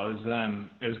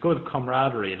it was good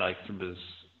camaraderie. Like there was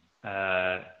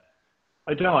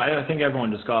I don't know. I think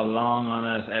everyone just got along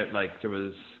on it. Like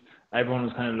everyone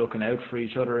was kind of looking out for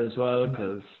each other as well,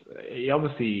 because you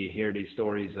obviously hear these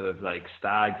stories of like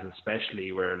stags,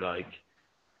 especially where like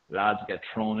lads get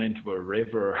thrown into a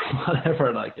river or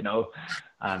whatever, like, you know,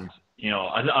 and you know,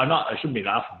 I shouldn't be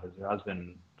laughing, because there has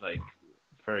been like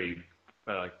very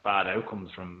like bad outcomes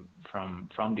from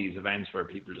these events where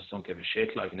people just don't give a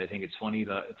shit, like, and they think it's funny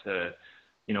that to,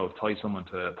 you know, tie someone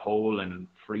to a pole in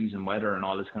freezing weather and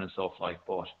all this kind of stuff, like,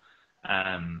 but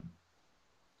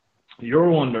your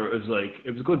one, there was like,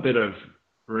 it was a good bit of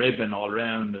ribbon all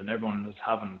around and everyone was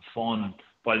having fun,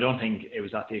 but I don't think it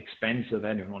was at the expense of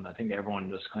anyone. I think everyone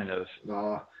just kind of,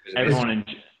 everyone,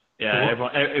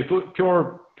 it was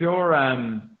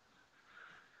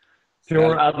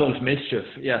pure adult mischief.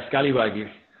 Yeah, scallywag.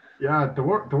 Yeah, the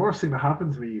worst thing that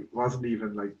happened to me wasn't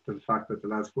even like the fact that the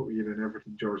lads put me in an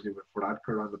Everton jersey with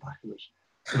Radker on the back of it.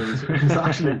 It was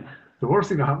actually, the worst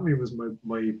thing that happened to me was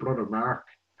my brother Mark,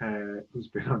 who's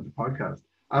been on the podcast,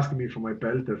 asking me for my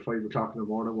belt at 5 o'clock in the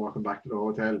morning walking back to the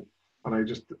hotel. And I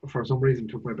just, for some reason,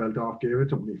 took my belt off, gave it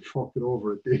to him, and he fucked it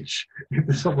over a ditch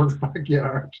into someone's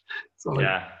backyard. So, like,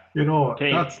 yeah, you know,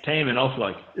 that's tame enough,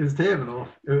 like. It's tame enough.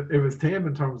 It was tame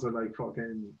in terms of, like,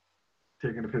 fucking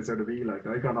taking the piss out of me. Like,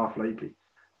 I got off lightly.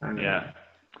 Yeah.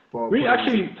 We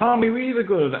actually, Tommy, we had a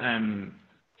good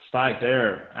stag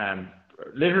there.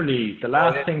 Literally, the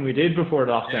last thing we did before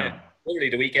lockdown. Yeah.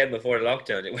 Literally the weekend before the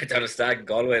lockdown, it went down a stag in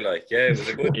Galway, like, yeah, it was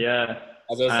a good. Yeah.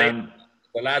 As I was saying,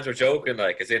 the lads were joking,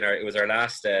 like, as in it was our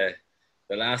last, the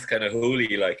last kind of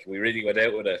hoolie, like, we really went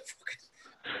out with a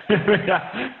fucking.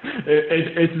 Yeah.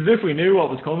 It's as if we knew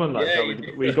what was coming, like, so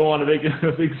we go on a big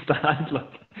stand,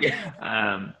 like.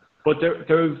 Yeah. But there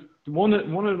was one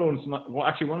of those, well,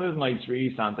 actually one of the nights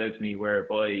really stands out to me,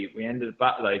 whereby we ended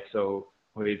back, like, so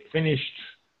we finished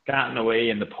getting away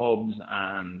in the pubs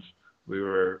and we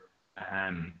were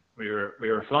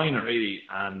flying it really,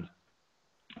 and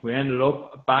we ended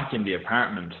up back in the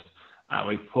apartment, and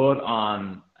we put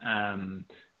on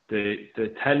the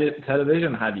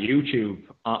television had YouTube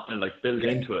like built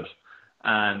into it,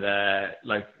 and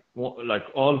like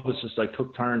all of us just like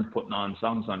took turns putting on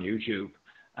songs on YouTube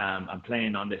and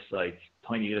playing on this like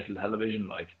tiny little television,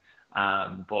 like,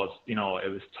 but you know, it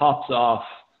was tops off,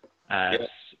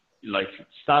 like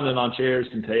standing on chairs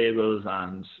and tables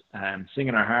and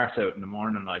singing our hearts out in the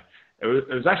morning. Like, it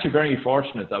was actually very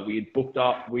fortunate that we had booked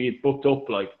up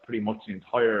like pretty much the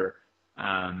entire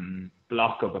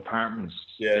block of apartments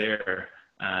there,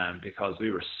 because we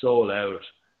were so loud,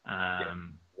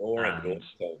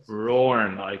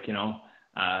 roaring, like, you know,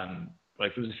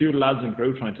 like there was a few lads in the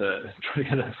group trying to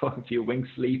get a fucking few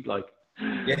winks sleep, like,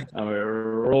 and we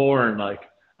were roaring, like,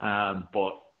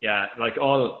 but yeah, like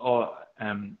all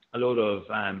a load of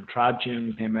trad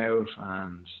tunes came out,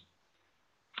 and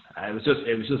it was just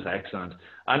excellent.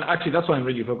 And actually, that's what I'm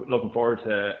really looking forward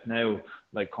to now,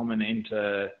 like coming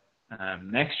into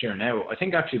next year. Now, I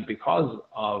think actually because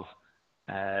of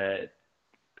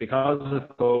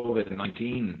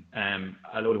COVID-19,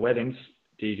 a load of weddings,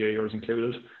 DJ yours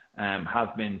included,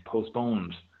 have been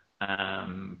postponed.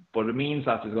 But it means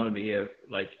that there's going to be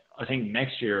I think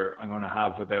next year I'm going to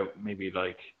have about maybe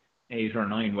like 8 or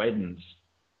 9 weddings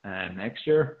next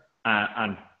year,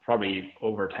 and probably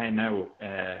over 10 now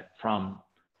from,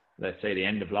 let's say, the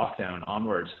end of lockdown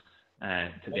onwards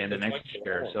to the end of next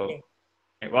year. So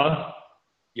it was.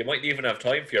 You might even have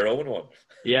time for your own one.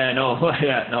 Yeah, no,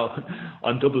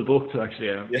 I'm double booked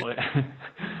actually.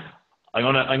 I'm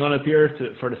gonna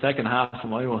appear for the second half of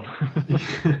my one.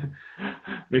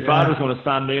 My father's gonna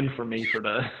stand in for me for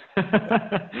the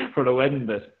for the wedding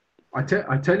bit. I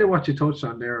tell you what you touched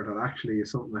on there that actually is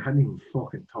something I hadn't even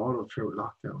fucking thought of through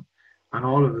lockdown, and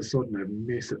all of a sudden I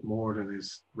miss it more than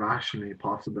is rationally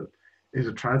possible, is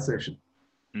a trad session.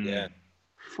 Yeah.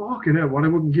 Fucking hell, what I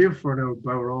wouldn't give for now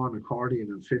Bowron, accordion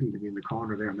and fiddle to be in the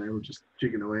corner there, and they were just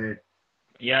jigging away.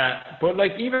 Yeah, but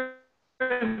like even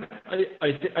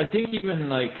I think even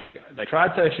like the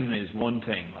trad session is one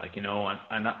thing, like, you know,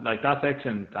 and that, like, that's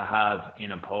excellent to have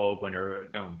in a pub when you're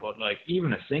doing, but like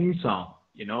even a sing song,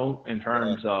 you know, in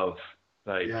terms of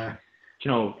like, you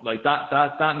know, like that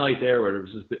night there where there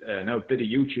was just a bit of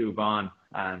YouTube on,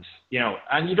 and you know,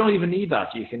 and you don't even need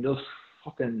that. You can just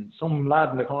fucking, some lad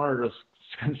in the corner just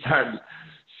can start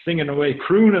singing away,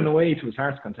 crooning away to his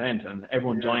heart's content, and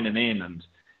everyone joining in, and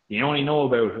you only know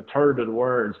about a third of the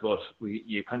words, but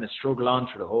you kind of struggle on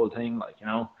through the whole thing, like, you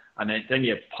know, and then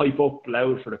you pipe up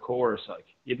loud for the chorus, like,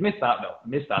 you'd miss that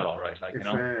all right, like, you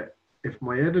know. If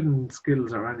my editing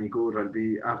skills are any good, I'll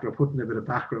be after putting a bit of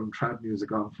background trad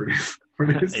music on for this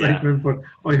segment, but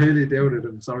I highly doubt it.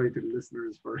 I'm sorry to the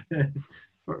listeners for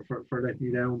letting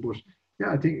me down, but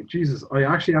I think, Jesus, I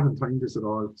actually haven't timed this at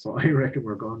all. So I reckon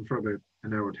we're gone for about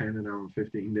an hour 10, an hour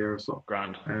 15 there. So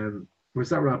Grand. We'll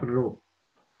start wrapping it up.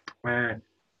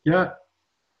 Yeah,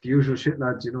 the usual shit,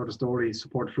 lads. You know the story.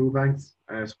 Support food banks.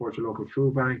 Support your local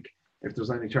food bank. If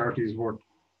there's any charities worth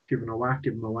giving a whack,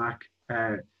 give them a whack.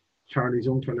 Charlie's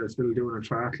young fella is still doing a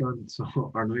triathlon,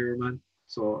 or an Ironman.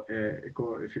 So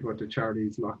if you go to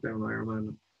Charlie's Lockdown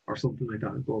Ironman or something like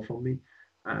that and GoFundMe,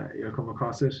 you'll come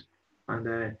across it.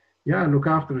 And look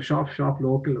after the shop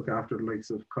local, look after the likes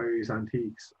of Kyrie's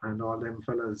Antiques and all them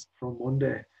fellas from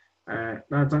Monday.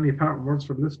 Lads, any parting words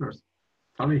for the listeners?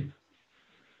 Tommy?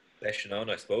 Lesson on,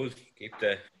 I suppose. Keep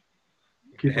the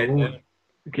it going.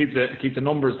 Keep the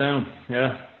numbers down.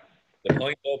 Yeah. The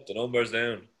point up, the numbers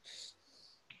down.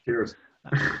 Cheers.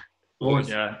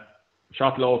 Yeah.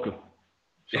 Shop local.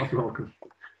 Shop local.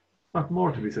 Not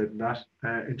more to be said than that.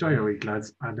 Enjoy your week,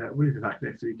 lads, and we'll be back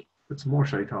next week with some more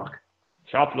shy talk.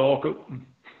 Shop local.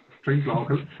 Drink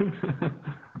local.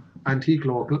 Antique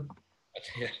local.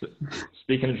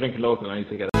 Speaking of drinking local, I need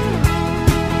to get it.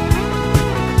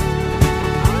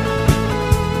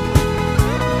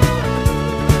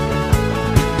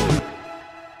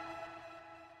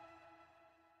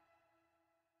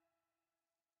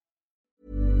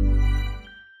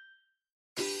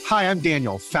 Hi, I'm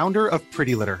Daniel, founder of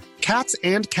Pretty Litter. Cats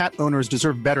and cat owners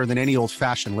deserve better than any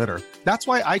old-fashioned litter. That's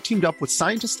why I teamed up with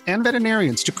scientists and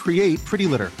veterinarians to create Pretty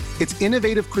Litter. Its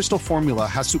innovative crystal formula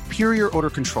has superior odor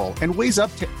control and weighs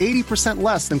up to 80%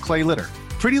 less than clay litter.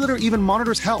 Pretty Litter even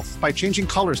monitors health by changing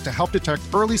colors to help detect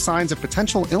early signs of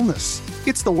potential illness.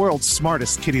 It's the world's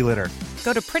smartest kitty litter.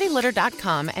 Go to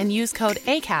prettylitter.com and use code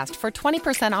ACAST for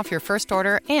 20% off your first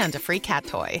order and a free cat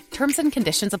toy. Terms and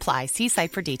conditions apply. See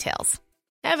site for details.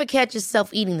 Ever catch yourself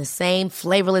eating the same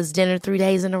flavorless dinner 3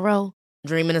 days in a row?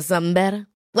 Dreaming of something better?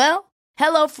 Well,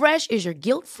 HelloFresh is your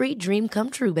guilt-free dream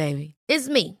come true, baby. It's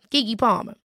me, Keke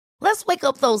Palmer. Let's wake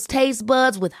up those taste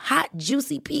buds with hot,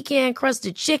 juicy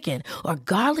pecan-crusted chicken or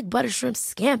garlic butter shrimp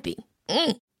scampi.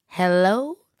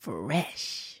 Hello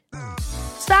Fresh.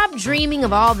 Stop dreaming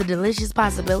of all the delicious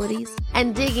possibilities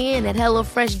and dig in at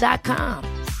HelloFresh.com.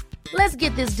 Let's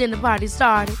get this dinner party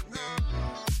started.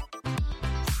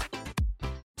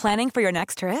 Planning for your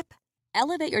next trip?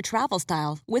 Elevate your travel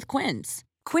style with Quince.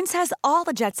 Quince has all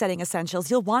the jet-setting essentials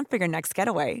you'll want for your next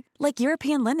getaway, like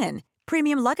European linen,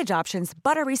 premium luggage options,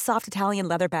 buttery soft Italian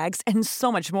leather bags, and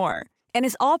so much more. And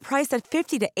is all priced at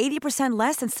 50 to 80%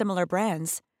 less than similar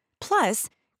brands. Plus,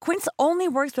 Quince only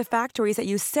works with factories that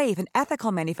use safe and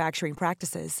ethical manufacturing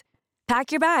practices.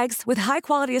 Pack your bags with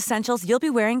high-quality essentials you'll be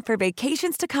wearing for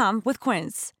vacations to come with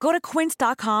Quince. Go to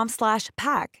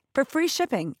quince.com/pack for free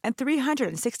shipping and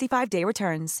 365-day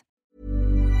returns.